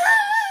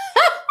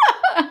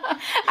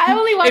 I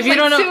only watched like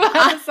 2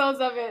 episodes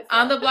of it. So.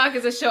 On the Block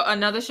is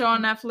another show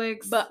on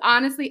Netflix. But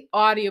honestly,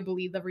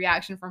 audibly, the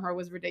reaction from her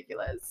was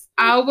ridiculous.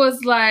 I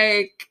was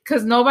like,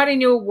 because nobody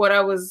knew what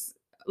I was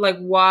like,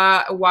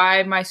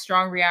 why my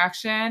strong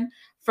reaction.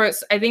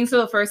 First, I think so.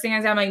 The first thing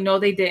I said, I'm like, no,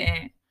 they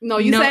didn't. No,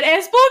 you said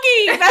it's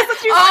spooky. That's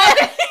what you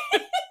said.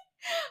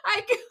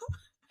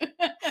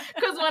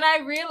 Because when I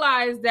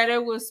realized that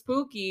it was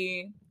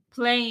Spooky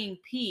playing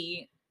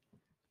Pete,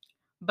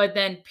 but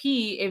then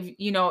Pete,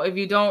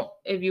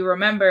 if you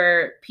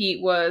remember,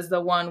 Pete was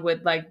the one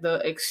with like the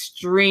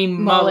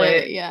extreme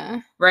mullet,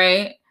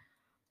 right?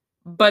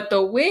 But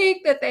the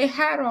wig that they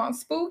had on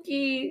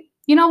Spooky,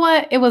 you know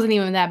what? It wasn't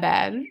even that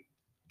bad.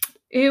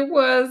 It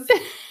was.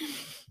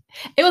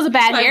 It was a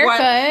bad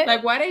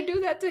haircut. Why they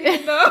do that to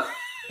him though?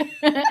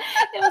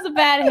 It was a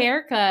bad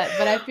haircut,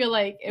 but I feel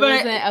like it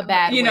wasn't a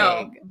bad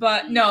wig.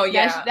 But no,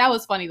 yeah. That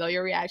was funny though,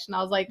 your reaction.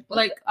 I was like,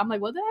 what did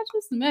I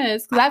just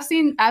miss? Because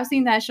I've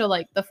seen that show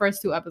like the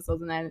first 2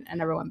 episodes and then I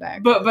never went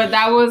back. But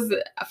that was,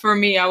 for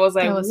me, I was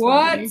like,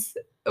 what? Funny.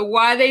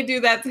 Why they do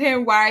that to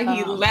him? Why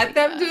he let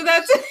them do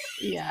that to him?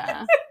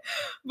 Yeah.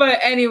 But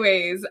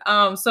anyways,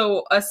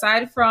 so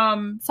aside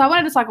from... So I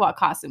wanted to talk about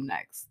costume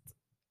next.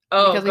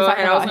 Oh, go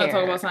ahead. I was going to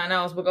talk about something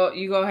else, but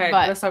you go ahead.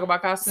 Let's talk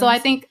about costumes. So I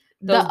think...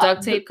 Those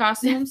duct tape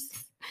costumes?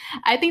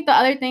 I think the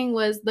other thing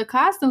was the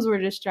costumes were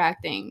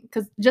distracting.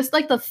 Because just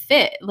like the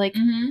fit, like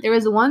there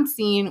was one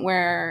scene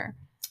where...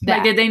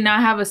 Like, did they not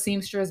have a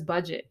seamstress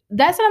budget?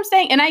 That's what I'm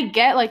saying. And I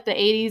get like the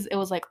 80s, it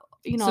was like,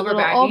 you know, super a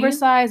little baggy,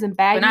 oversized and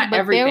baggy. But not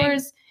everything.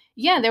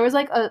 There was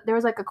like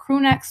a crew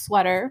neck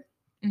sweater.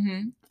 I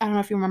don't know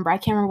if you remember. I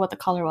can't remember what the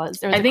color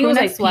was. I think it was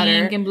like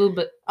sweater. Pink and blue,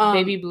 but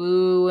baby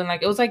blue, and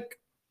like it was like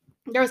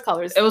there was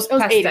colors. It was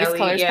 80s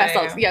colors,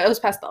 pastels. Yeah, it was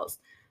pastels.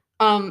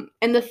 And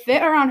the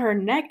fit around her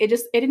neck, it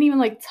didn't even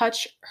like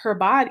touch her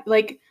body.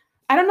 Like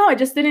I don't know, it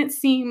just didn't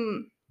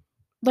seem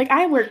like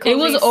I wear cozy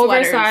sweaters. It was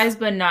oversized,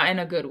 but not in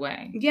a good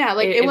way. Yeah,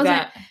 like it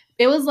wasn't.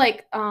 It was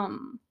like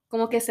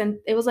como que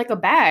it was like a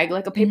bag,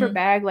 like a paper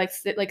bag, like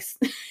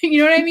you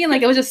know what I mean?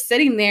 Like it was just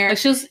sitting there. Like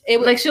she was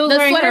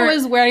the sweater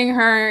was wearing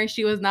her.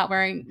 She was not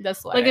wearing the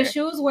sweater. Like if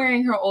she was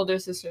wearing her older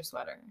sister's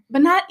sweater,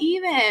 but not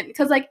even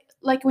because like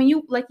when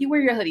you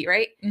wear your hoodie,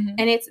 right?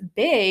 And it's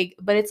big,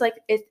 but it's like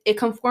it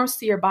conforms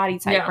to your body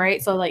type,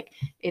 right? So like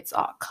it's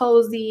all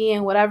cozy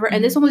and whatever.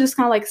 And this one was just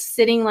kind of like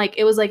sitting, like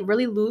it was like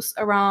really loose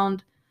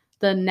around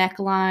the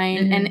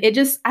neckline, and it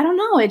just I don't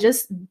know,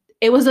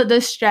 it was a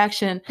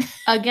distraction.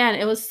 Again,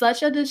 it was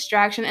such a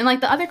distraction. And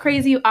like the other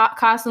crazy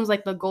costumes,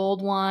 like the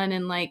gold one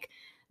and like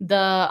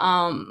the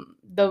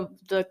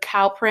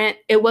cow print,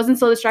 it wasn't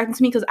so distracting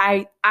to me because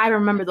I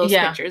remember those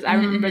pictures. I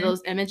remember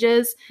those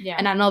images. Yeah.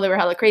 And I know they were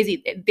hella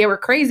crazy. They were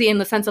crazy in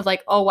the sense of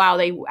like, oh wow,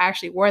 they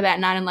actually wore that,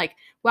 not in like,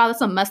 wow,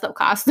 that's a messed up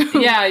costume.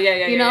 Yeah.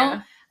 You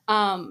know?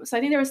 So I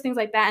think there was things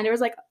like that. And there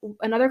was like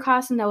another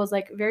costume that was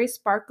like very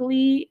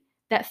sparkly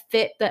that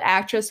fit the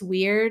actress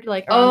weird,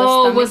 like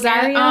around the was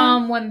that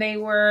area. When they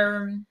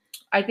were,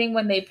 I think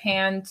when they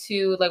panned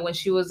to like when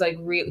she was like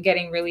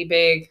getting really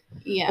big,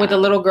 with the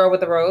little girl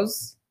with the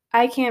rose.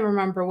 I can't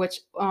remember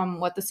which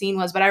what the scene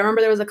was, but I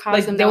remember there was a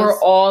costume. Like they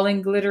were all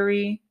in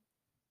glittery.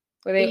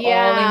 Were they all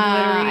in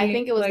glittery? I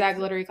think it was that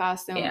glittery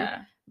costume.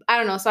 Yeah. I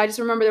don't know. So I just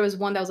remember there was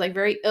one that was like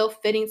very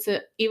ill-fitting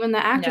to even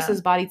the actress's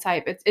body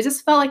type. It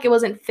just felt like it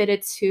wasn't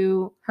fitted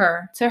to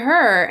her.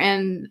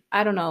 And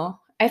I don't know.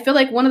 I feel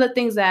like one of the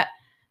things that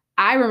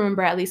I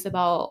remember at least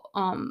about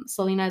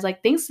Selena is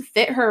like things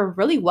fit her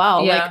really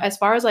well. Yeah. Like as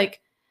far as like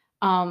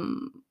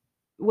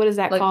what is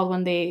that called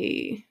when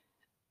they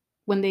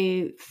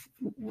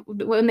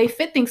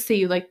fit things to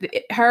you,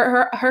 like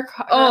her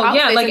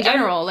outfits like in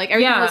general, like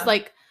everything was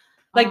like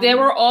they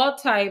were all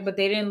tight, but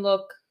they didn't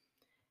look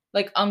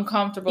like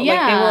uncomfortable.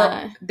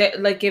 Yeah. Like they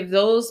were like if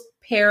those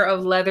pair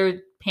of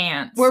leather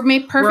pants were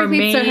made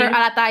perfectly to her a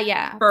la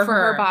talla for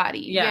her body.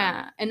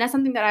 Yeah. And that's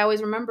something that I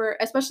always remember,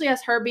 especially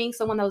as her being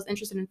someone that was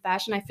interested in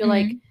fashion. I feel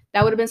like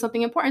that would have been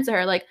something important to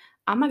her. Like,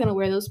 I'm not gonna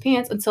wear those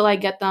pants until I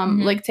get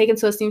them like taken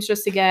to a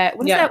seamstress to get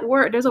what is that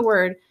word? There's a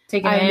word.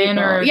 Taken in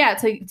or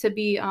to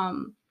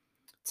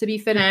be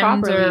fitted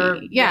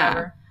properly.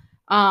 Yeah.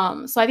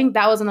 So I think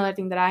that was another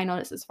thing that I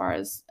noticed as far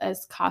as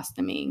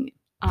costuming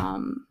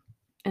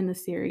in the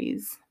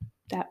series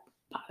that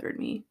bothered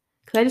me.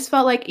 I just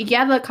felt like,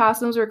 yeah, the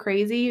costumes were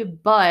crazy,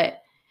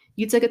 but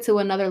you took it to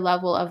another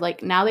level of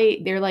like now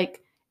they're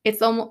like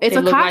it's almost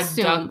a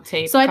costume. Like duct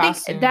tape so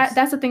costumes. I think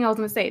that's the thing I was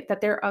gonna say,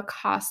 that they're a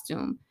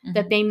costume,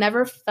 that they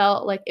never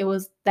felt like it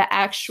was the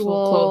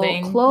actual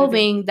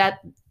clothing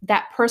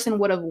that person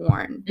would have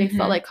worn. They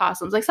felt like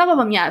costumes. Like some of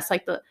them, yes,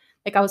 like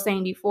I was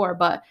saying before,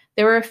 but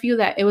there were a few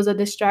that it was a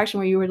distraction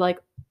where you were like,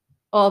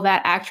 oh,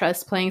 that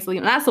actress playing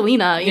Selena, not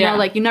Selena, you know,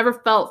 like you never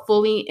felt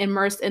fully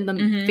immersed in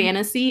the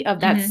fantasy of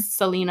that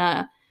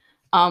Selena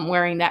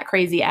wearing that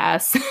crazy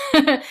ass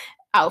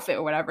outfit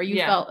or whatever. You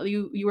felt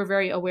you were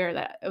very aware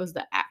that it was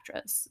the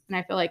actress. And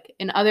I feel like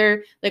in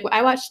other, like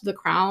I watched The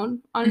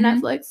Crown on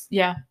Netflix.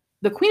 Yeah.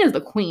 The queen is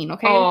the queen,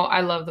 okay? Oh, I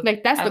love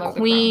that's the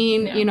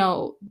queen, you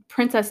know,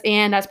 Princess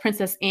Anne, that's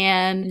Princess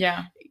Anne.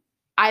 Yeah.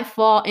 I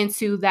fall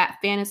into that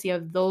fantasy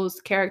of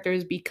those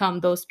characters become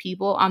those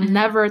people. I'm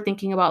never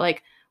thinking about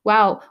like,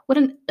 wow, what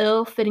an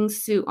ill-fitting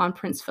suit on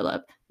Prince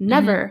Philip.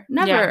 Never.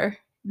 Yeah.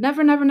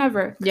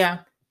 Never. Yeah.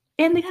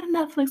 And they got a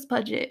Netflix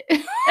budget.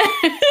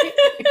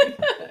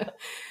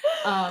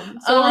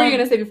 So what were you going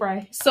to say before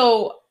I...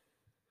 So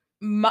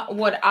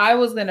what I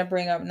was going to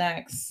bring up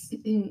next,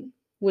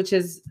 which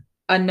is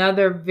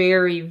another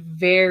very,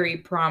 very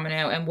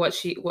prominent and what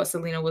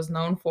Selena was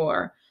known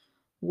for,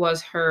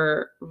 was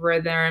her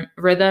rhythm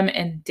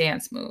and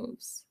dance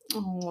moves.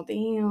 Oh,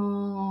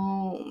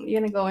 damn. You're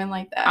gonna go in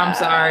like that.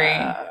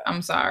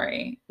 I'm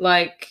sorry.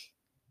 Like,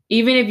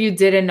 even if you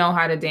didn't know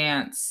how to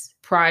dance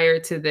prior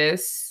to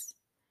this,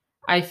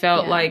 I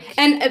felt like...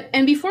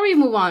 And before we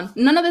move on,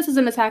 none of this is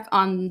an attack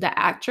on the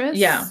actress.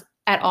 Yeah.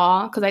 at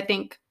all, because I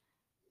think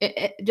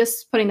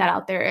just putting that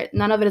out there,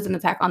 none of it is an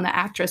attack on the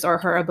actress or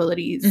her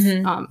abilities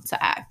to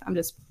act. I'm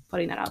just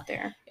putting that out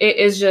there. It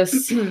is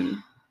just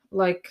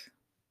like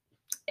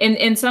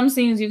in some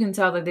scenes you can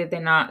tell that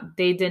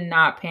they did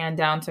not pan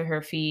down to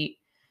her feet,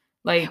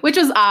 like, which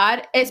was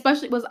odd.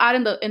 Especially was odd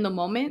in the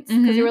moments,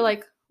 because you were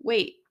like,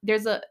 wait,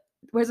 where's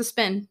the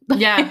spin?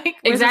 Yeah,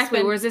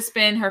 exactly. Where's the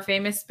spin? Her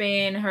famous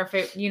spin,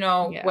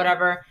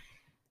 whatever.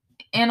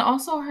 And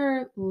also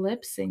her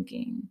lip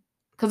syncing.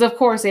 Because of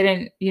course they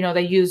didn't,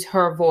 they used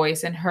her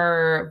voice and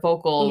her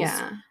vocals.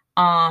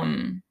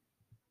 Yeah.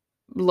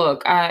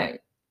 Look,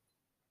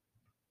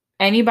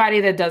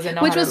 anybody that doesn't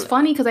know, which was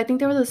funny, because I think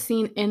there was a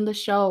scene in the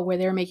show where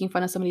they were making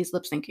fun of somebody's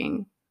lip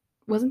syncing.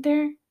 Wasn't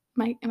there?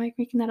 Am I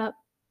making that up?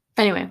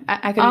 Anyway,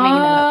 I could be making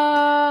that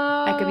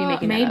up. I could be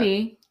making that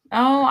maybe.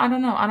 Oh, I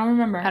don't know. I don't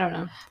remember. I don't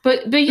know.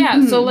 But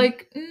yeah. So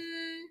like,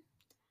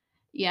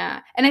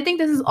 yeah, and I think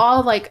this is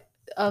all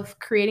of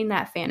creating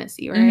that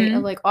fantasy, right?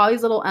 Of like all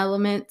these little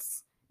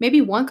elements. Maybe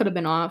one could have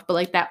been off, but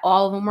like that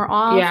all of them were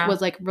off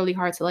was like really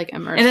hard to like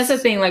immerse. And that's the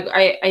thing. Like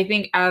I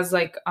think as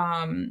like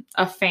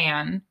a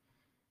fan,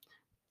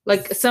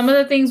 like some of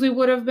the things we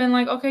would have been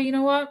like, okay, you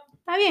know what?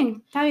 Está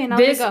bien.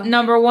 This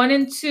number 1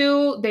 and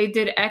 2, they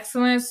did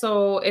excellent.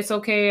 So it's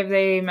okay if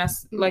they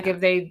if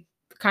they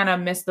kind of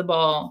missed the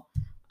ball.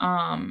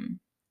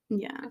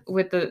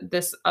 With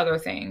this other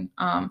thing.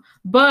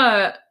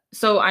 But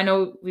so I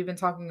know we've been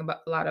talking about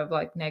a lot of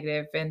like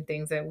negative and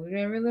things that we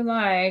didn't really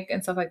like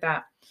and stuff like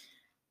that.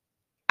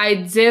 I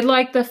did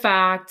like the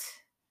fact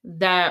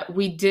that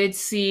we did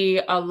see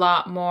a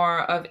lot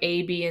more of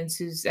AB and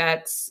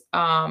Suzette's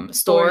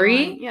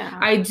story. Yeah.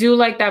 I do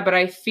like that, but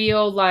I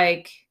feel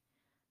like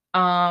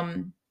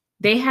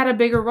they had a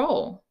bigger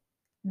role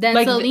than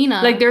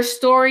Selena. Like their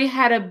story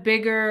had a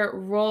bigger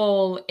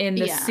role in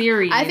the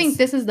series. I think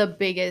this is the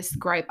biggest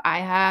gripe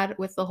I had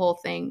with the whole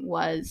thing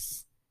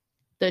was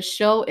the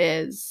show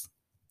is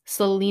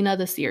Selena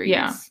the series.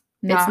 Yeah.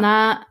 It's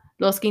not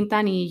Los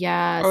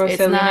Quintanillas. Or it's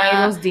Selena not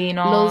y Los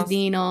Dinos. Los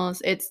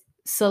Dinos. It's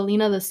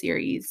Selena the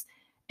series.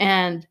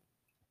 And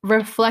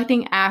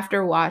reflecting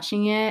after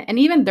watching it, and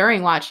even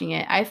during watching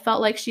it, I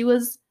felt like she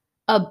was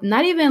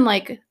not even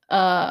like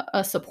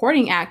a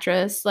supporting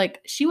actress.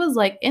 Like she was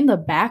like in the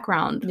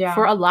background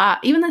for a lot.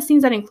 Even the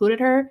scenes that included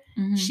her,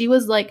 she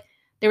was like,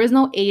 there was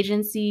no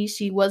agency.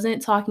 She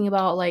wasn't talking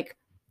about like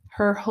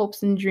her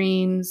hopes and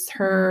dreams,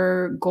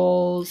 her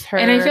goals, her.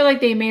 And I feel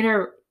like they made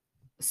her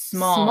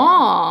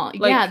small.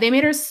 Like, they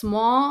made her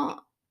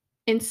small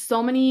in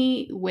so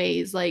many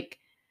ways. Like,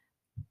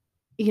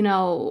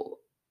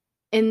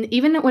 and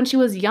even when she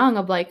was young,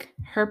 of like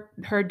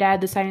her dad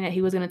deciding that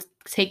he was going to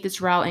take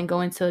this route and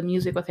go into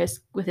music with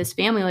his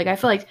family. Like, I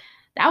feel like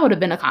that would have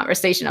been a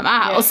conversation in my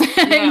house,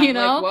 Like,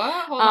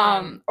 what? Hold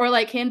on. Or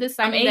like him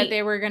deciding that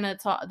they were going to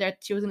talk, that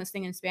she was going to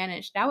sing in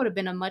Spanish. That would have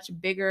been a much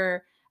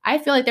bigger. I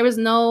feel like there was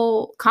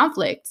no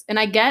conflict, and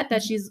I get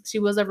that she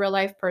was a real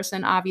life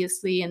person,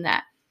 obviously, and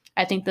that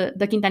I think the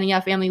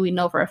Quintanilla family, we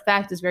know for a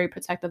fact, is very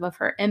protective of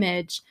her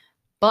image,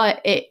 but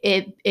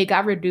it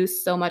got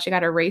reduced so much, it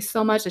got erased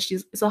so much that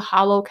it's a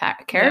hollow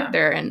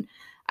character, and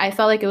I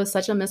felt like it was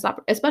such a missed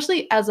opportunity,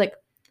 especially as like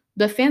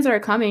the fans that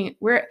are coming.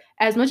 We're,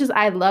 as much as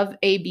I love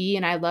AB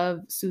and I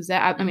love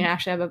Suzette, I mean,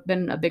 actually I've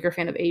been a bigger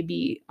fan of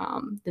AB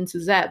than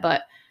Suzette,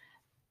 but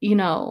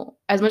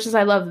as much as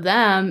I love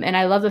them and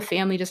I love the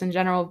family just in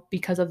general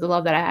because of the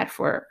love that I had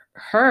for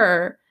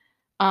her,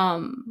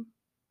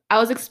 I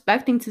was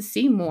expecting to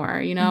see more,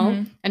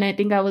 and I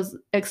think I was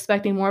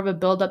expecting more of a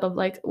buildup of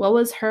like, what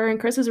was her and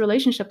Chris's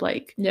relationship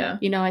like? Yeah.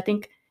 I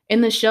think in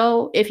the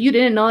show, if you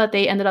didn't know that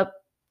they ended up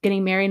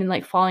getting married and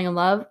like falling in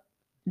love,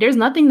 there's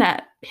nothing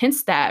that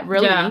hints that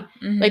really. Yeah.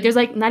 Like there's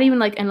like not even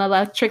like an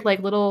electric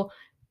like little,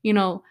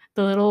 the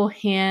little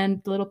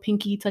hand, the little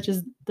pinky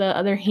touches the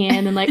other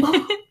hand and like,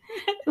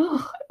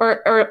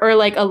 or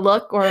like a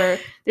look, or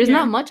there's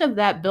not much of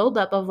that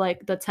buildup of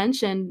like the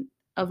tension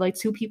of like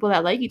two people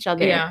that like each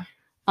other. Yeah.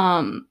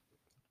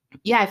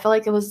 I felt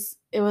like it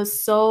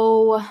was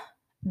so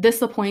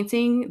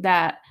disappointing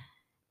that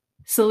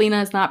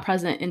Selena is not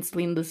present in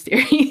Selena the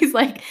series.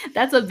 Like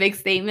that's a big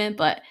statement,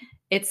 but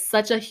it's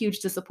such a huge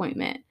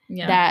disappointment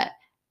that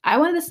I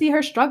wanted to see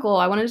her struggle.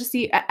 I wanted to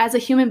see as a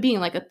human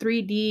being, like a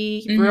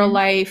 3D real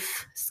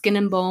life, skin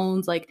and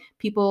bones, like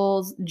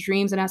people's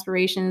dreams and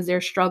aspirations, their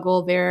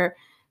struggle, their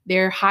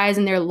highs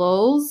and their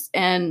lows.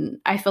 And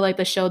I feel like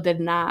the show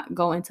did not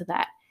go into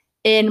that.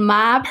 In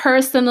my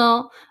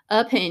personal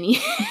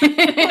opinion,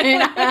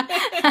 I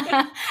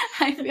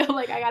feel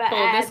like I gotta full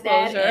add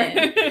disclosure.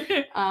 That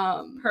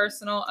in.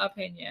 Personal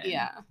opinion.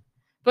 Yeah,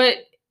 but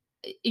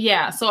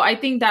yeah. So I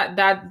think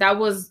that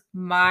was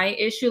my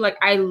issue. Like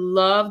I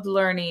loved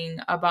learning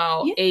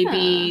about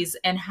AB's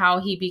and how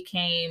he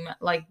became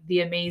like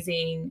the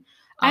amazing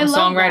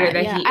songwriter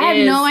that he is. I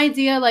had no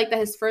idea like that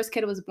his first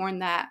kid was born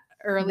that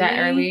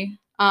early.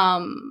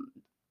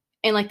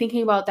 And like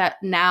thinking about that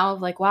now,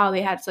 like, wow,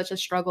 they had such a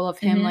struggle of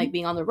him like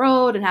being on the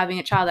road and having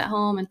a child at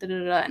home and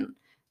and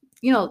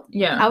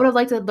I would have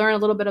liked to learn a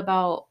little bit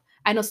about,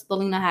 I know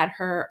Selena had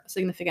her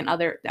significant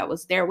other that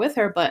was there with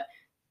her, but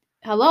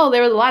hello,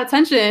 there was a lot of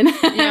tension,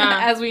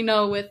 as we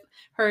know, with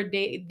her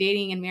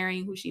dating and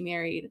marrying who she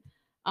married,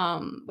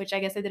 which I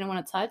guess I didn't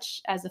want to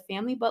touch as a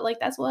family, but like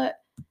that's what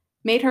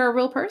made her a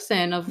real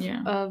person of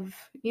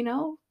you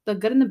know, the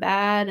good and the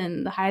bad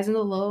and the highs and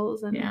the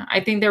lows. And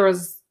I think there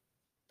was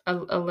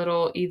a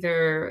little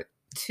either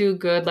too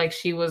good, like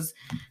she was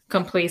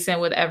complacent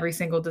with every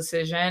single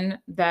decision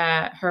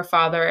that her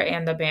father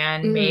and the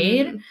band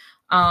made.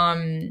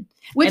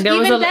 Which and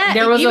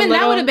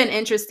that would have been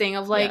interesting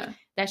of like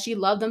that she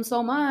loved them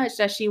so much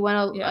that she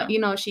went, you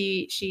know,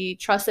 she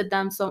trusted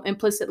them so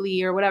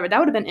implicitly or whatever. That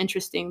would have been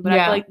interesting, but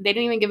I feel like they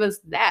didn't even give us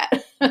that.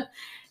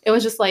 It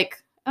was just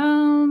like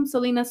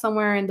Selena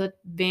somewhere in the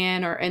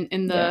van or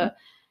in the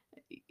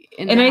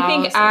in and the I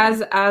think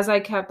as I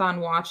kept on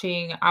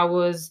watching,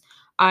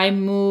 I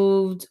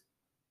moved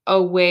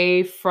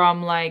away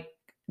from like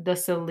the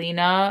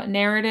Selena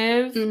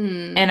narrative,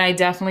 and I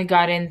definitely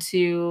got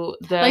into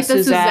the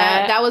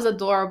Suzette. That was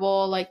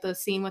adorable, like the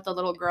scene with the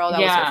little girl that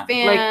was her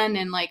fan,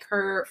 and like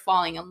her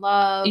falling in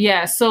love.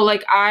 So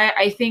like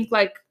I think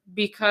like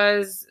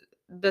because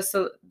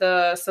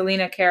the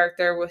Selena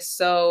character was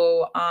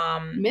so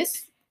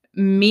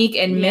meek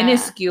and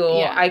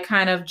minuscule, I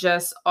kind of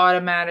just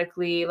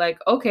automatically like,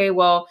 okay,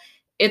 well,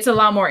 it's a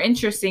lot more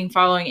interesting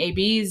following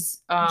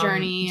AB's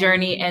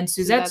journey and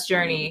Suzette's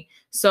journey.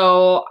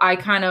 So I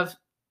kind of,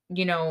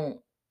 you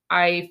know,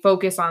 I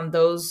focus on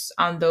those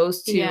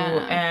two.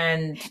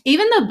 And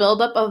even the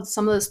buildup of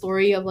some of the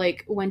story of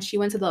like when she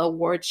went to the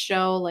awards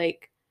show,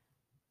 like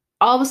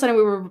all of a sudden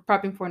we were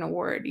prepping for an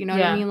award, you know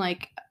what I mean?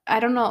 Like, I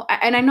don't know.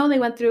 And I know they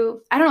went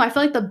through, I don't know, I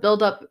feel like the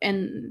buildup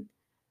and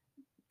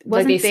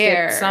wasn't like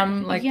there.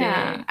 Some like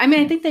I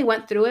mean, I think they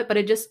went through it, but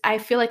it just, I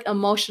feel like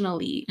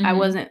emotionally I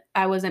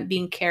wasn't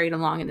being carried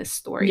along in this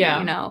story,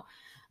 you know?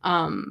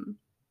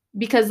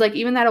 Because like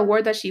even that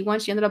award that she won,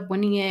 she ended up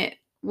winning it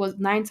was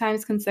 9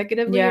 times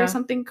consecutively or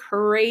something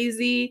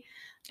crazy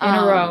in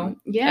a row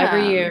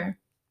every year.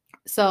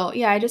 So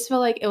I just feel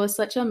like it was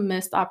such a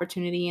missed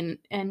opportunity,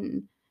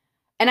 and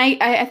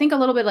I think a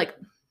little bit like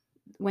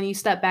when you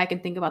step back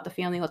and think about the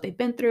family, what they've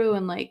been through,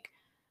 and like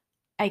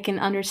I can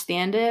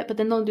understand it, but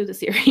then don't do the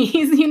series,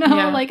 you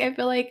know? Like I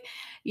feel like,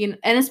 you know,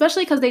 and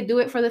especially because they do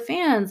it for the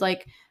fans.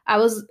 Like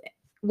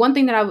one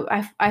thing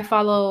that I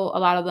follow a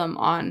lot of them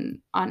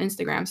on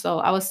Instagram, so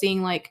I was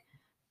seeing like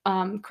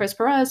Chris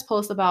Perez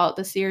post about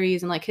the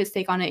series and like his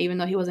take on it, even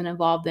though he wasn't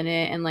involved in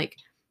it, and like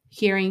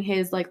hearing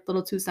his like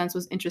little 2 cents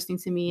was interesting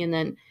to me. And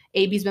then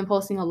AB's been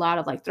posting a lot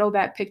of like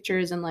throwback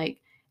pictures and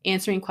like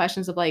answering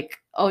questions of like,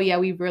 oh yeah,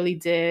 we really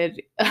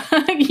did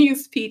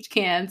use peach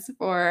cans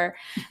for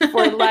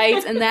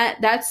lights, and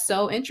that's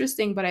so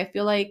interesting. But I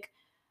feel like,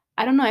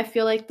 I don't know, I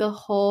feel like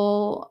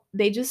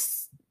they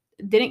just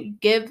didn't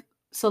give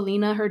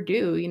Selena her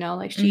due, you know,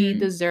 like she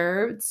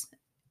deserved,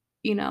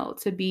 you know,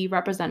 to be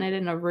represented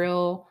in a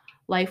real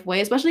life way,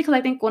 especially because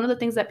I think one of the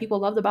things that people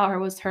loved about her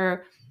was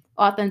her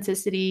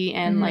authenticity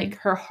and like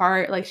her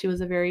heart. Like she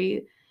was a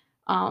very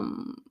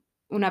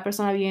una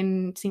persona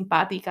bien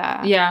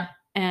simpática.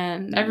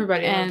 And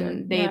everybody loved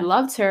her. They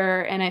loved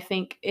her. And I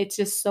think it's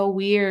just so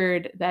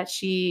weird that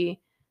she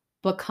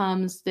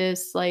becomes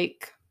this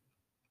like,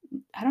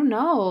 I don't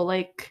know,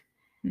 like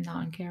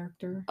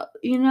non-character,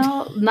 you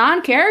know,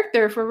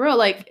 non-character for real.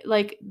 Like,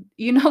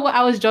 you know what,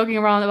 I was joking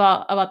around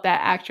about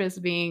that actress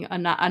being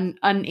an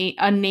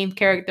unnamed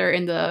character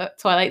in the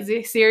Twilight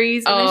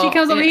series, and then she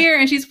comes over here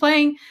and she's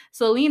playing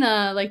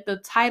Selena, like the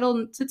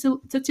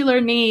titular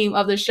name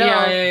of the show,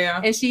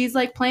 and she's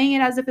like playing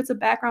it as if it's a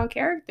background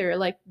character.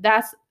 Like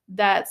that's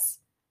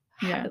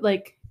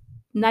like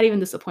not even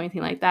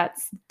disappointing, like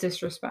that's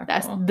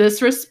disrespectful.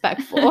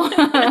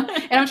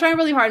 And I'm trying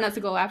really hard not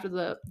to go after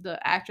the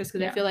actress,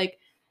 because I feel like,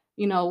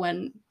 you know,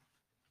 when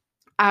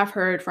I've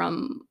heard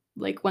from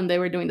like when they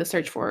were doing the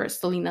search for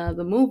Selena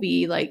the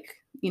movie, like,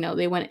 you know,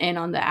 they went in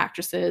on the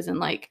actresses, and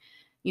like,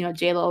 you know,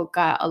 J-Lo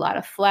got a lot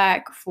of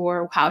flack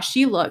for how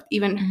she looked,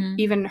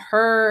 even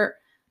her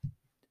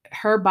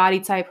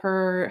body type,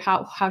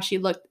 how she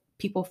looked,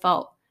 people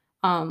felt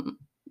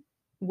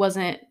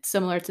wasn't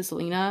similar to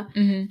Selena.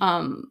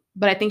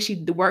 But I think she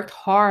worked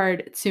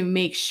hard to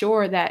make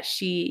sure that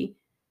she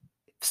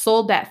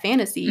sold that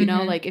fantasy, you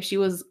know, like if she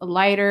was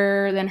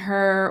lighter than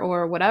her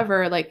or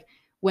whatever, like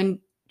when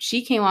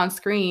she came on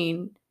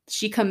screen,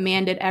 she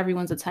commanded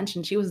everyone's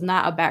attention. She was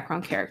not a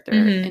background character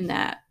in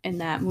that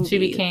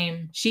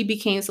movie. She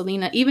became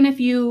Selena, even if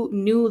you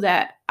knew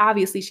that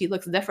obviously she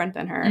looks different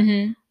than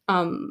her.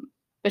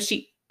 But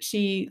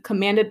she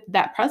commanded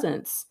that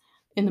presence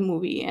in the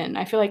movie. And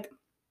I feel like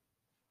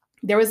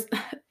there was,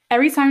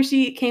 every time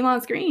she came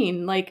on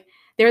screen, like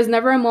there was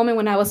never a moment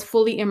when I was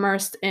fully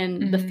immersed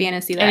in the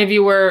fantasy. And if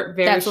you were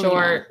very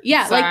short,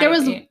 like there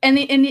was, and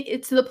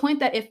it's to the point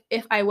that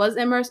if I was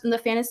immersed in the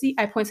fantasy,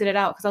 I pointed it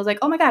out, because I was like,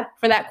 oh my god,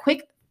 for that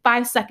quick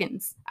 5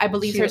 seconds, I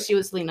believed she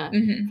was Selena.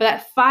 For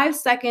that 5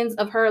 seconds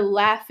of her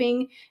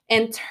laughing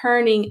and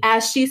turning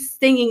as she's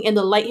singing, and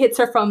the light hits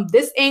her from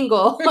this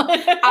angle,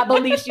 I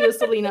believe she was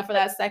Selena for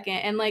that second.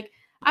 And like,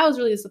 I was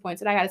really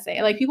disappointed, I gotta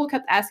say. Like, people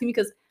kept asking me,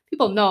 because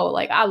people know,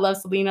 like, I love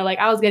Selena. Like,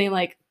 I was getting,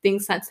 like,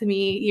 things sent to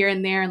me here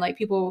and there, and, like,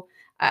 people,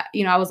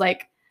 you know, I was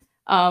like,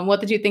 what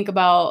did you think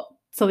about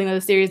Selena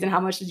the series, and how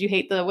much did you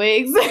hate the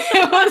wigs?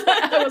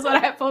 It was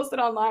what I posted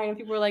online, and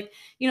people were like,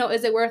 you know,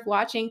 is it worth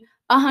watching?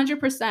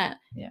 100%.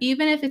 Yeah.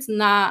 Even if it's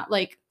not,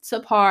 like, to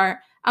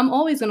par, I'm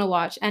always gonna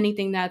watch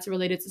anything that's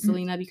related to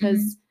Selena,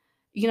 because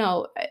you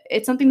know,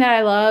 it's something that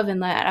I love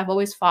and that I've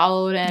always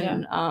followed,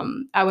 and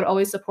I would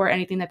always support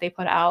anything that they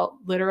put out,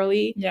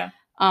 literally. Yeah.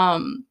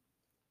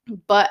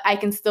 But I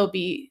can still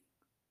be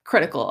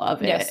critical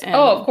of it. Yes. And,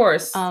 of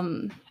course.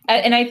 And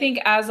I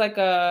think as like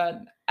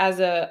as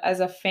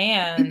a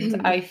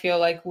fan, I feel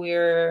like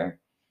we're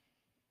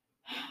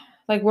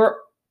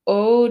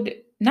owed.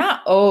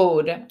 Not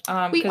owed.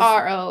 We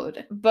are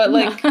owed. But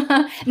like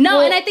no,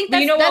 well, and I think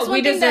that's, you know that's what? one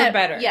we thing deserve that,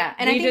 better. Yeah,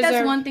 and I think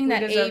that's one thing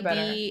that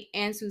AB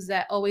and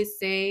Suzette always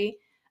say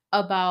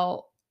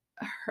about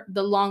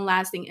the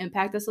long-lasting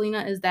impact of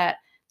Selena, is that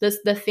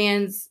the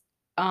fans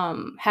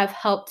have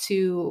helped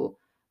to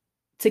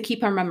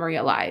keep her memory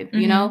alive,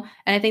 you know?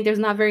 And I think there's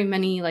not very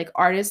many like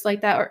artists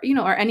like that, or, you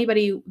know, or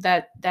anybody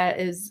that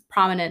is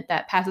prominent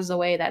that passes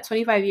away, that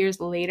 25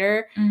 years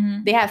later,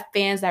 they have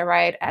fans that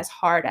ride as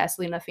hard as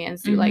Selena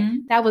fans do. Like,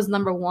 that was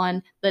number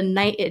one the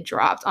night it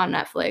dropped on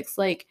Netflix.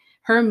 Like,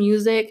 her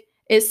music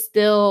is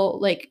still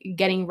like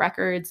getting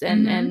records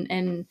and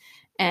you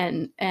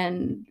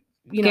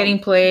know, getting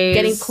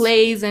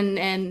plays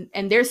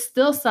and they're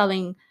still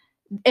selling.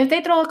 If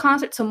they throw a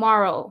concert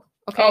tomorrow,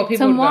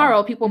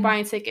 people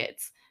buying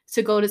tickets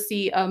to go to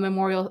see a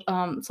memorial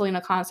Selena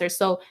concert.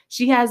 So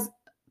she has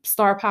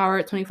star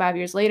power 25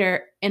 years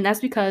later, and that's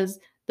because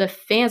the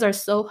fans are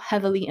so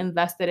heavily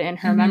invested in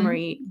her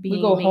memory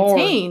being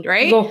maintained,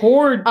 right? We go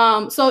hard.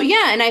 So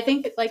yeah, and I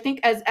think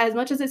as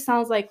much as it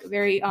sounds like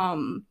very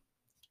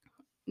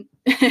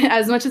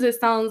as much as it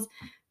sounds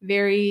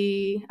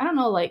very, I don't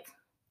know, like,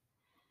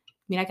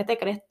 mira que te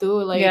crees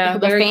tú, like,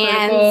 the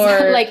fans,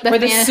 like we're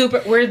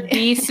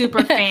the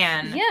super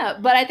fan. Yeah,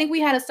 but I think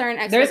we had a certain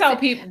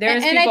expectation.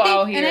 There's people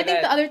out here. And I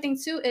think the other thing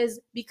too is,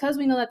 because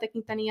we know that the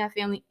Quintanilla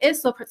family is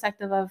so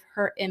protective of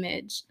her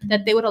image,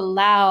 that they would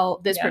allow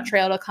this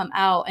portrayal to come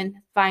out and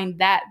find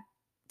that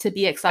to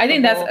be acceptable. I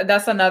think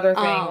that's another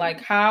thing,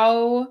 like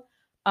how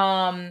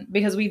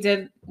because we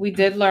did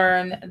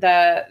learn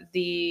that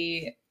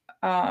the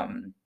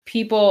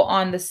people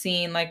on the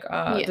scene, like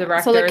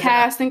directors, so the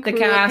cast and crew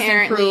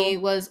apparently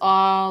was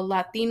all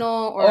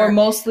Latino or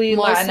mostly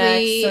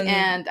Latinx,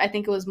 and I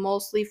think it was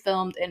mostly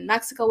filmed in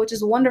Mexico, which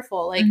is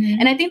wonderful. Like,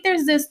 and I think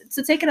there's this,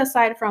 to take it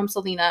aside from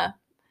Selena,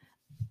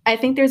 I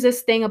think there's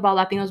this thing about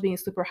Latinos being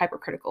super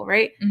hypercritical,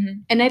 right?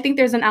 And I think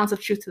there's an ounce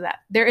of truth to that.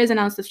 There is an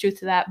ounce of truth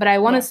to that, but I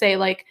want to say,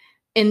 like,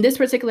 in this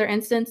particular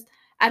instance,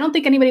 I don't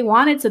think anybody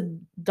wanted to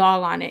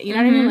dog on it. You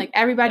know what I mean? Like,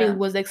 everybody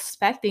was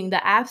expecting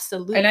the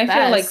absolute best. And I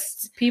feel like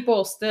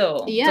people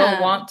still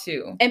don't want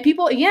to. And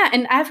people,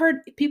 and I've heard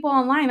people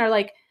online are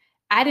like,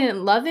 I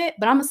didn't love it,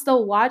 but I'm going to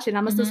still watch it.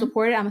 I'm going to still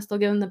support it. I'm going to still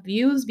give them the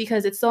views,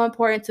 because it's so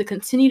important to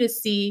continue to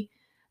see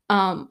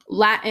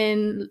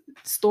Latin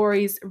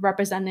stories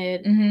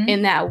represented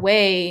in that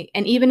way.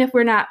 And even if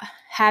we're not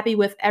happy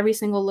with every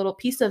single little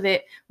piece of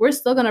it, we're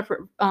still gonna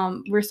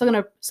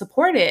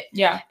support it.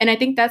 Yeah. And I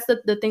think that's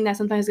the thing that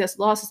sometimes gets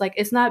lost, is like,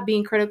 it's not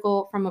being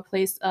critical from a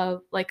place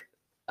of like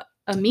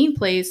a mean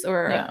place,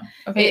 or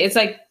it's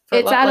like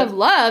it's out of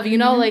love, you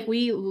know. Like,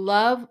 we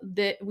love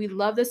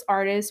this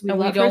artist, and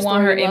we don't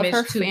want her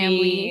image to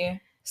be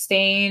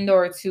stained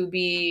or to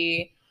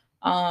be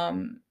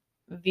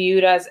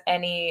viewed as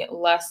any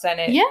less than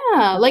it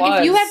like was.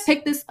 If you had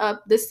picked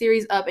this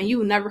series up and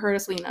you never heard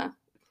of Selena,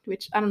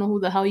 which I don't know who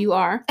the hell you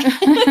are,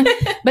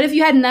 but if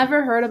you had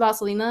never heard about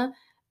Selena,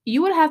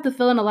 you would have to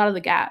fill in a lot of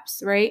the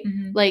gaps, right?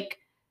 Like,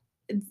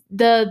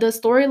 the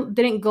story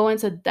didn't go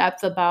into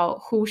depth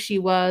about who she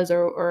was,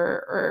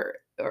 or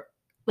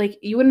like,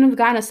 you wouldn't have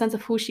gotten a sense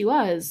of who she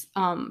was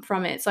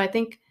from it. So I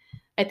think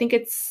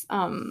it's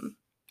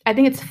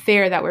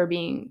fair that we're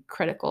being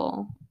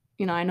critical.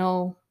 You know, I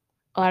know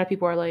a lot of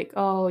people are like,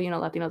 oh, you know,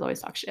 Latinos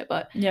always talk shit,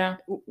 but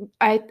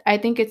I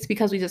think it's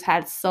because we just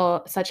had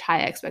such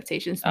high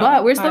expectations.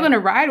 But we're still gonna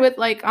ride with,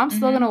 like, I'm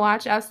still gonna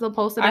watch it. I still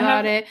posted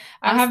about it.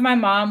 I have my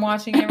mom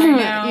watching it right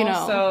now, you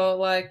know. So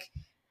like,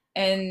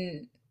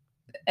 and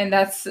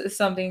that's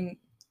something,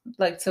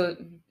 like, to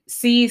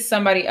see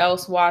somebody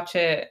else watch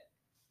it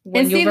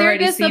when you've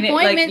already seen it,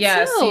 like,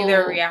 see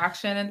their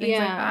reaction and things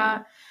like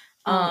that.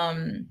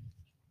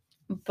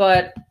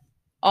 But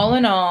all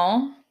in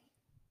all,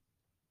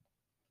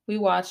 we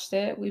watched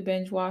it. We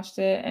binge watched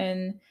it,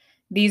 and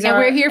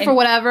we're here for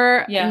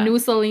whatever new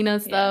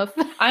Selena stuff.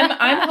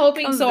 I'm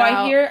hoping. So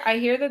out. I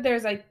hear that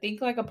there's, I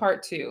think, like, a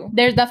part 2.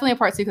 There's definitely a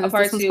part 2, because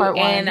this was part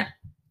 1. And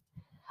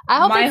I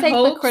hope they take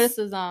the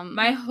criticism.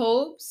 My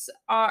hopes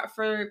are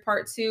for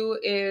part 2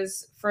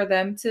 is for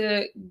them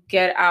to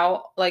get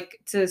out, like,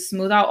 to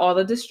smooth out all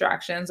the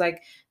distractions,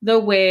 like the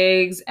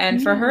wigs,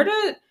 and for her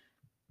to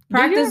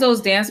practice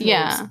those dance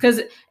moves.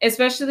 Because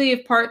especially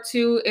if part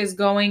 2 is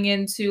going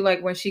into,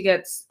 like, when she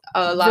gets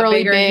a lot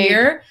bigger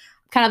here,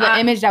 kind of the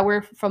image that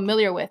we're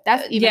familiar with.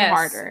 That's even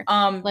harder.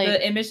 Like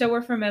the image that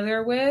we're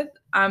familiar with,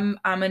 I'm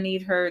gonna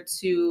need her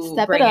to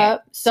step it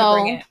up.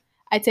 So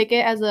I take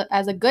it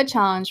as a good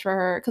challenge for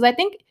her, because I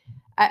think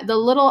I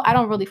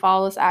don't really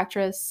follow this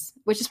actress,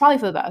 which is probably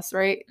for the best,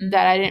 right? Mm-hmm.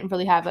 That I didn't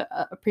really have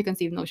a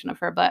preconceived notion of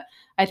her, but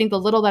I think the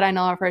little that I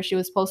know of her, she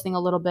was posting a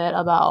little bit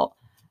about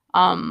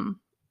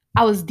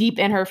I was deep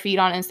in her feed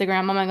on Instagram.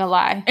 I'm not gonna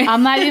lie.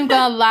 I'm not even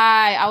gonna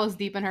lie. I was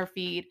deep in her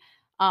feed.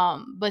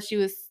 But she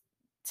was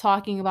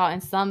talking about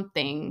in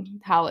something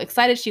how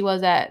excited she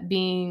was at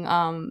being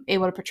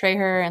able to portray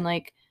her, and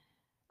like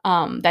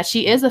that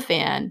she is a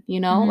fan, you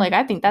know? Mm-hmm. Like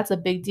I think that's a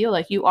big deal.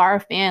 Like you are a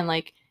fan,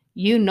 like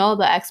you know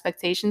the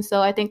expectations.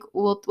 So I think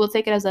we'll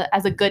take it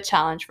as a good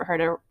challenge for her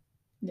to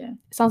it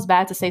sounds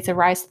bad to say to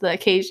rise to the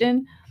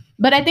occasion,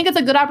 but I think it's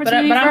a good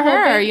opportunity for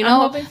her, you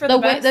know? I'm hoping for the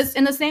best. That's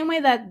in the same way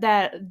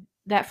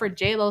that for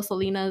J-Lo,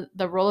 Selena,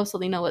 the role of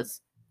Selena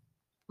was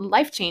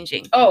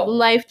life-changing.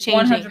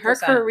 Life-changing. 100%. Her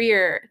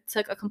career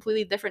took a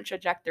completely different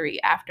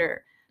trajectory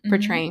after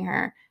portraying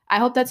her. I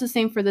hope that's the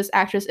same for this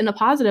actress in a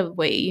positive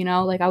way, you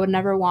know? Like I would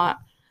never want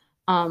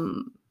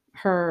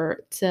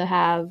her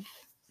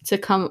to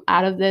come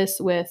out of this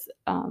with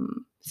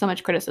so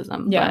much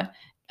criticism. Yeah.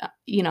 But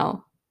you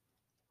know,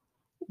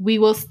 we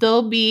will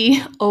still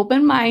be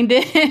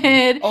open-minded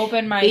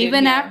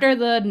even after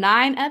the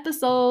 9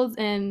 episodes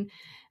and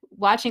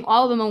watching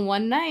all of them in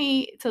one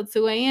night till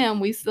 2 a.m.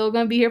 We still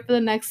gonna be here for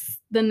the next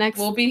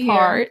we'll be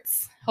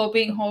parts.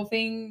 Hoping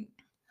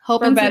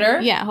for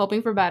better.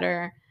 Hoping for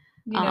better.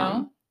 You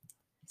know?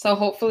 So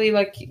hopefully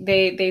like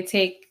they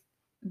take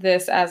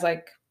this as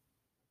like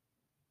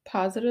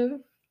positive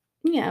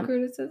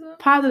criticism.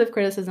 Positive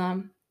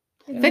criticism.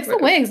 Yeah, fix the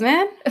wigs,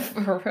 man.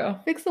 For real.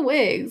 Fix the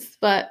wigs.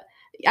 But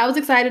I was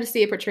excited to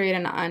see it portrayed,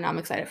 and I'm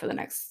excited for the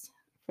next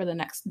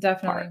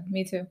Definitely. part.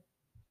 Me too.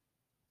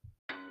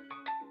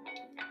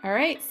 All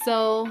right,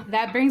 so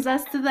that brings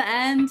us to the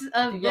end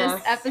of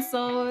this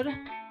episode.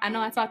 I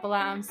know I talked a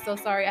lot. I'm so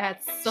sorry. I had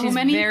She's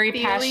many very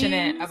feelings.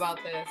 Passionate about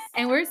this.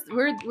 And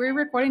we're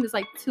recording this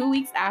like 2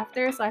 weeks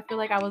after, so I feel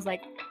like I was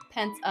like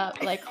pent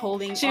up, like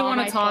holding. She didn't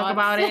want to talk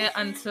about it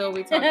until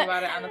we talk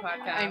about it on the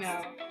podcast. I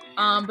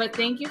know. But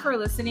thank you for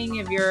listening.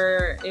 If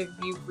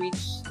you've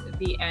reached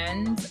the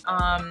end,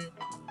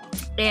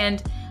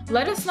 and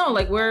let us know.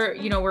 Like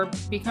we're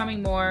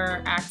becoming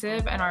more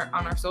active and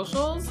on our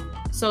socials.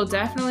 So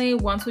definitely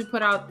once we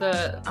put out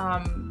the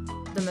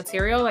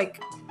material,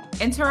 like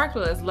interact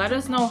with us. Let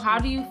us know, how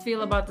do you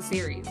feel about the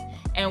series,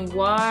 and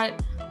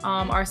what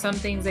are some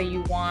things that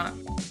you want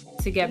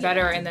to get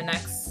better in the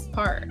next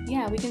part.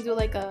 Yeah, we can do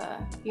like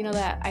a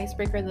that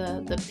icebreaker,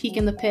 the peak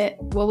in the pit.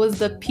 What was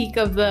the peak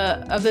of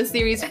the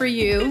series for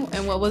you,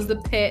 and what was the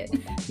pit,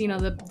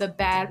 the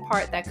bad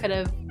part that could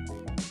have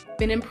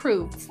been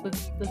improved.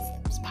 Let's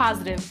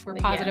positive. We're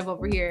positive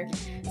over here.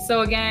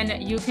 So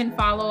again, you can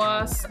follow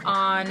us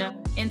on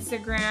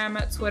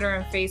Instagram, Twitter,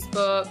 and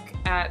Facebook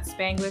at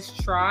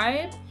Spanglish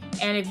Tribe.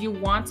 And if you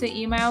want to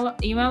email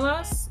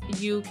us,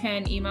 you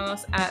can email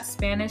us at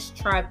Spanish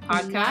Tribe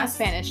Podcast. Not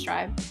Spanish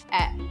Tribe,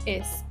 at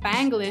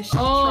Spanglish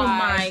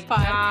Tribe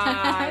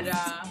Podcast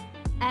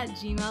at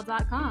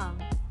gmail.com.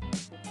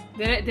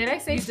 Did I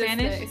say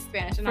Spanish?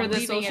 Spanish for the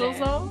socials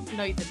though?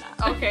 No, you did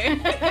not. Okay.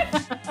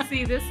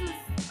 See, this is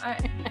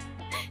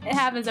it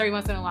happens every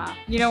once in a while.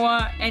 You know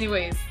what?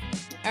 Anyways.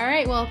 All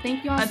right. Well,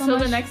 thank you all so much. Until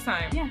the next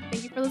time. Yeah.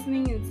 Thank you for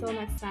listening. Until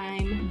next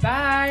time.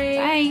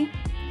 Bye. Bye.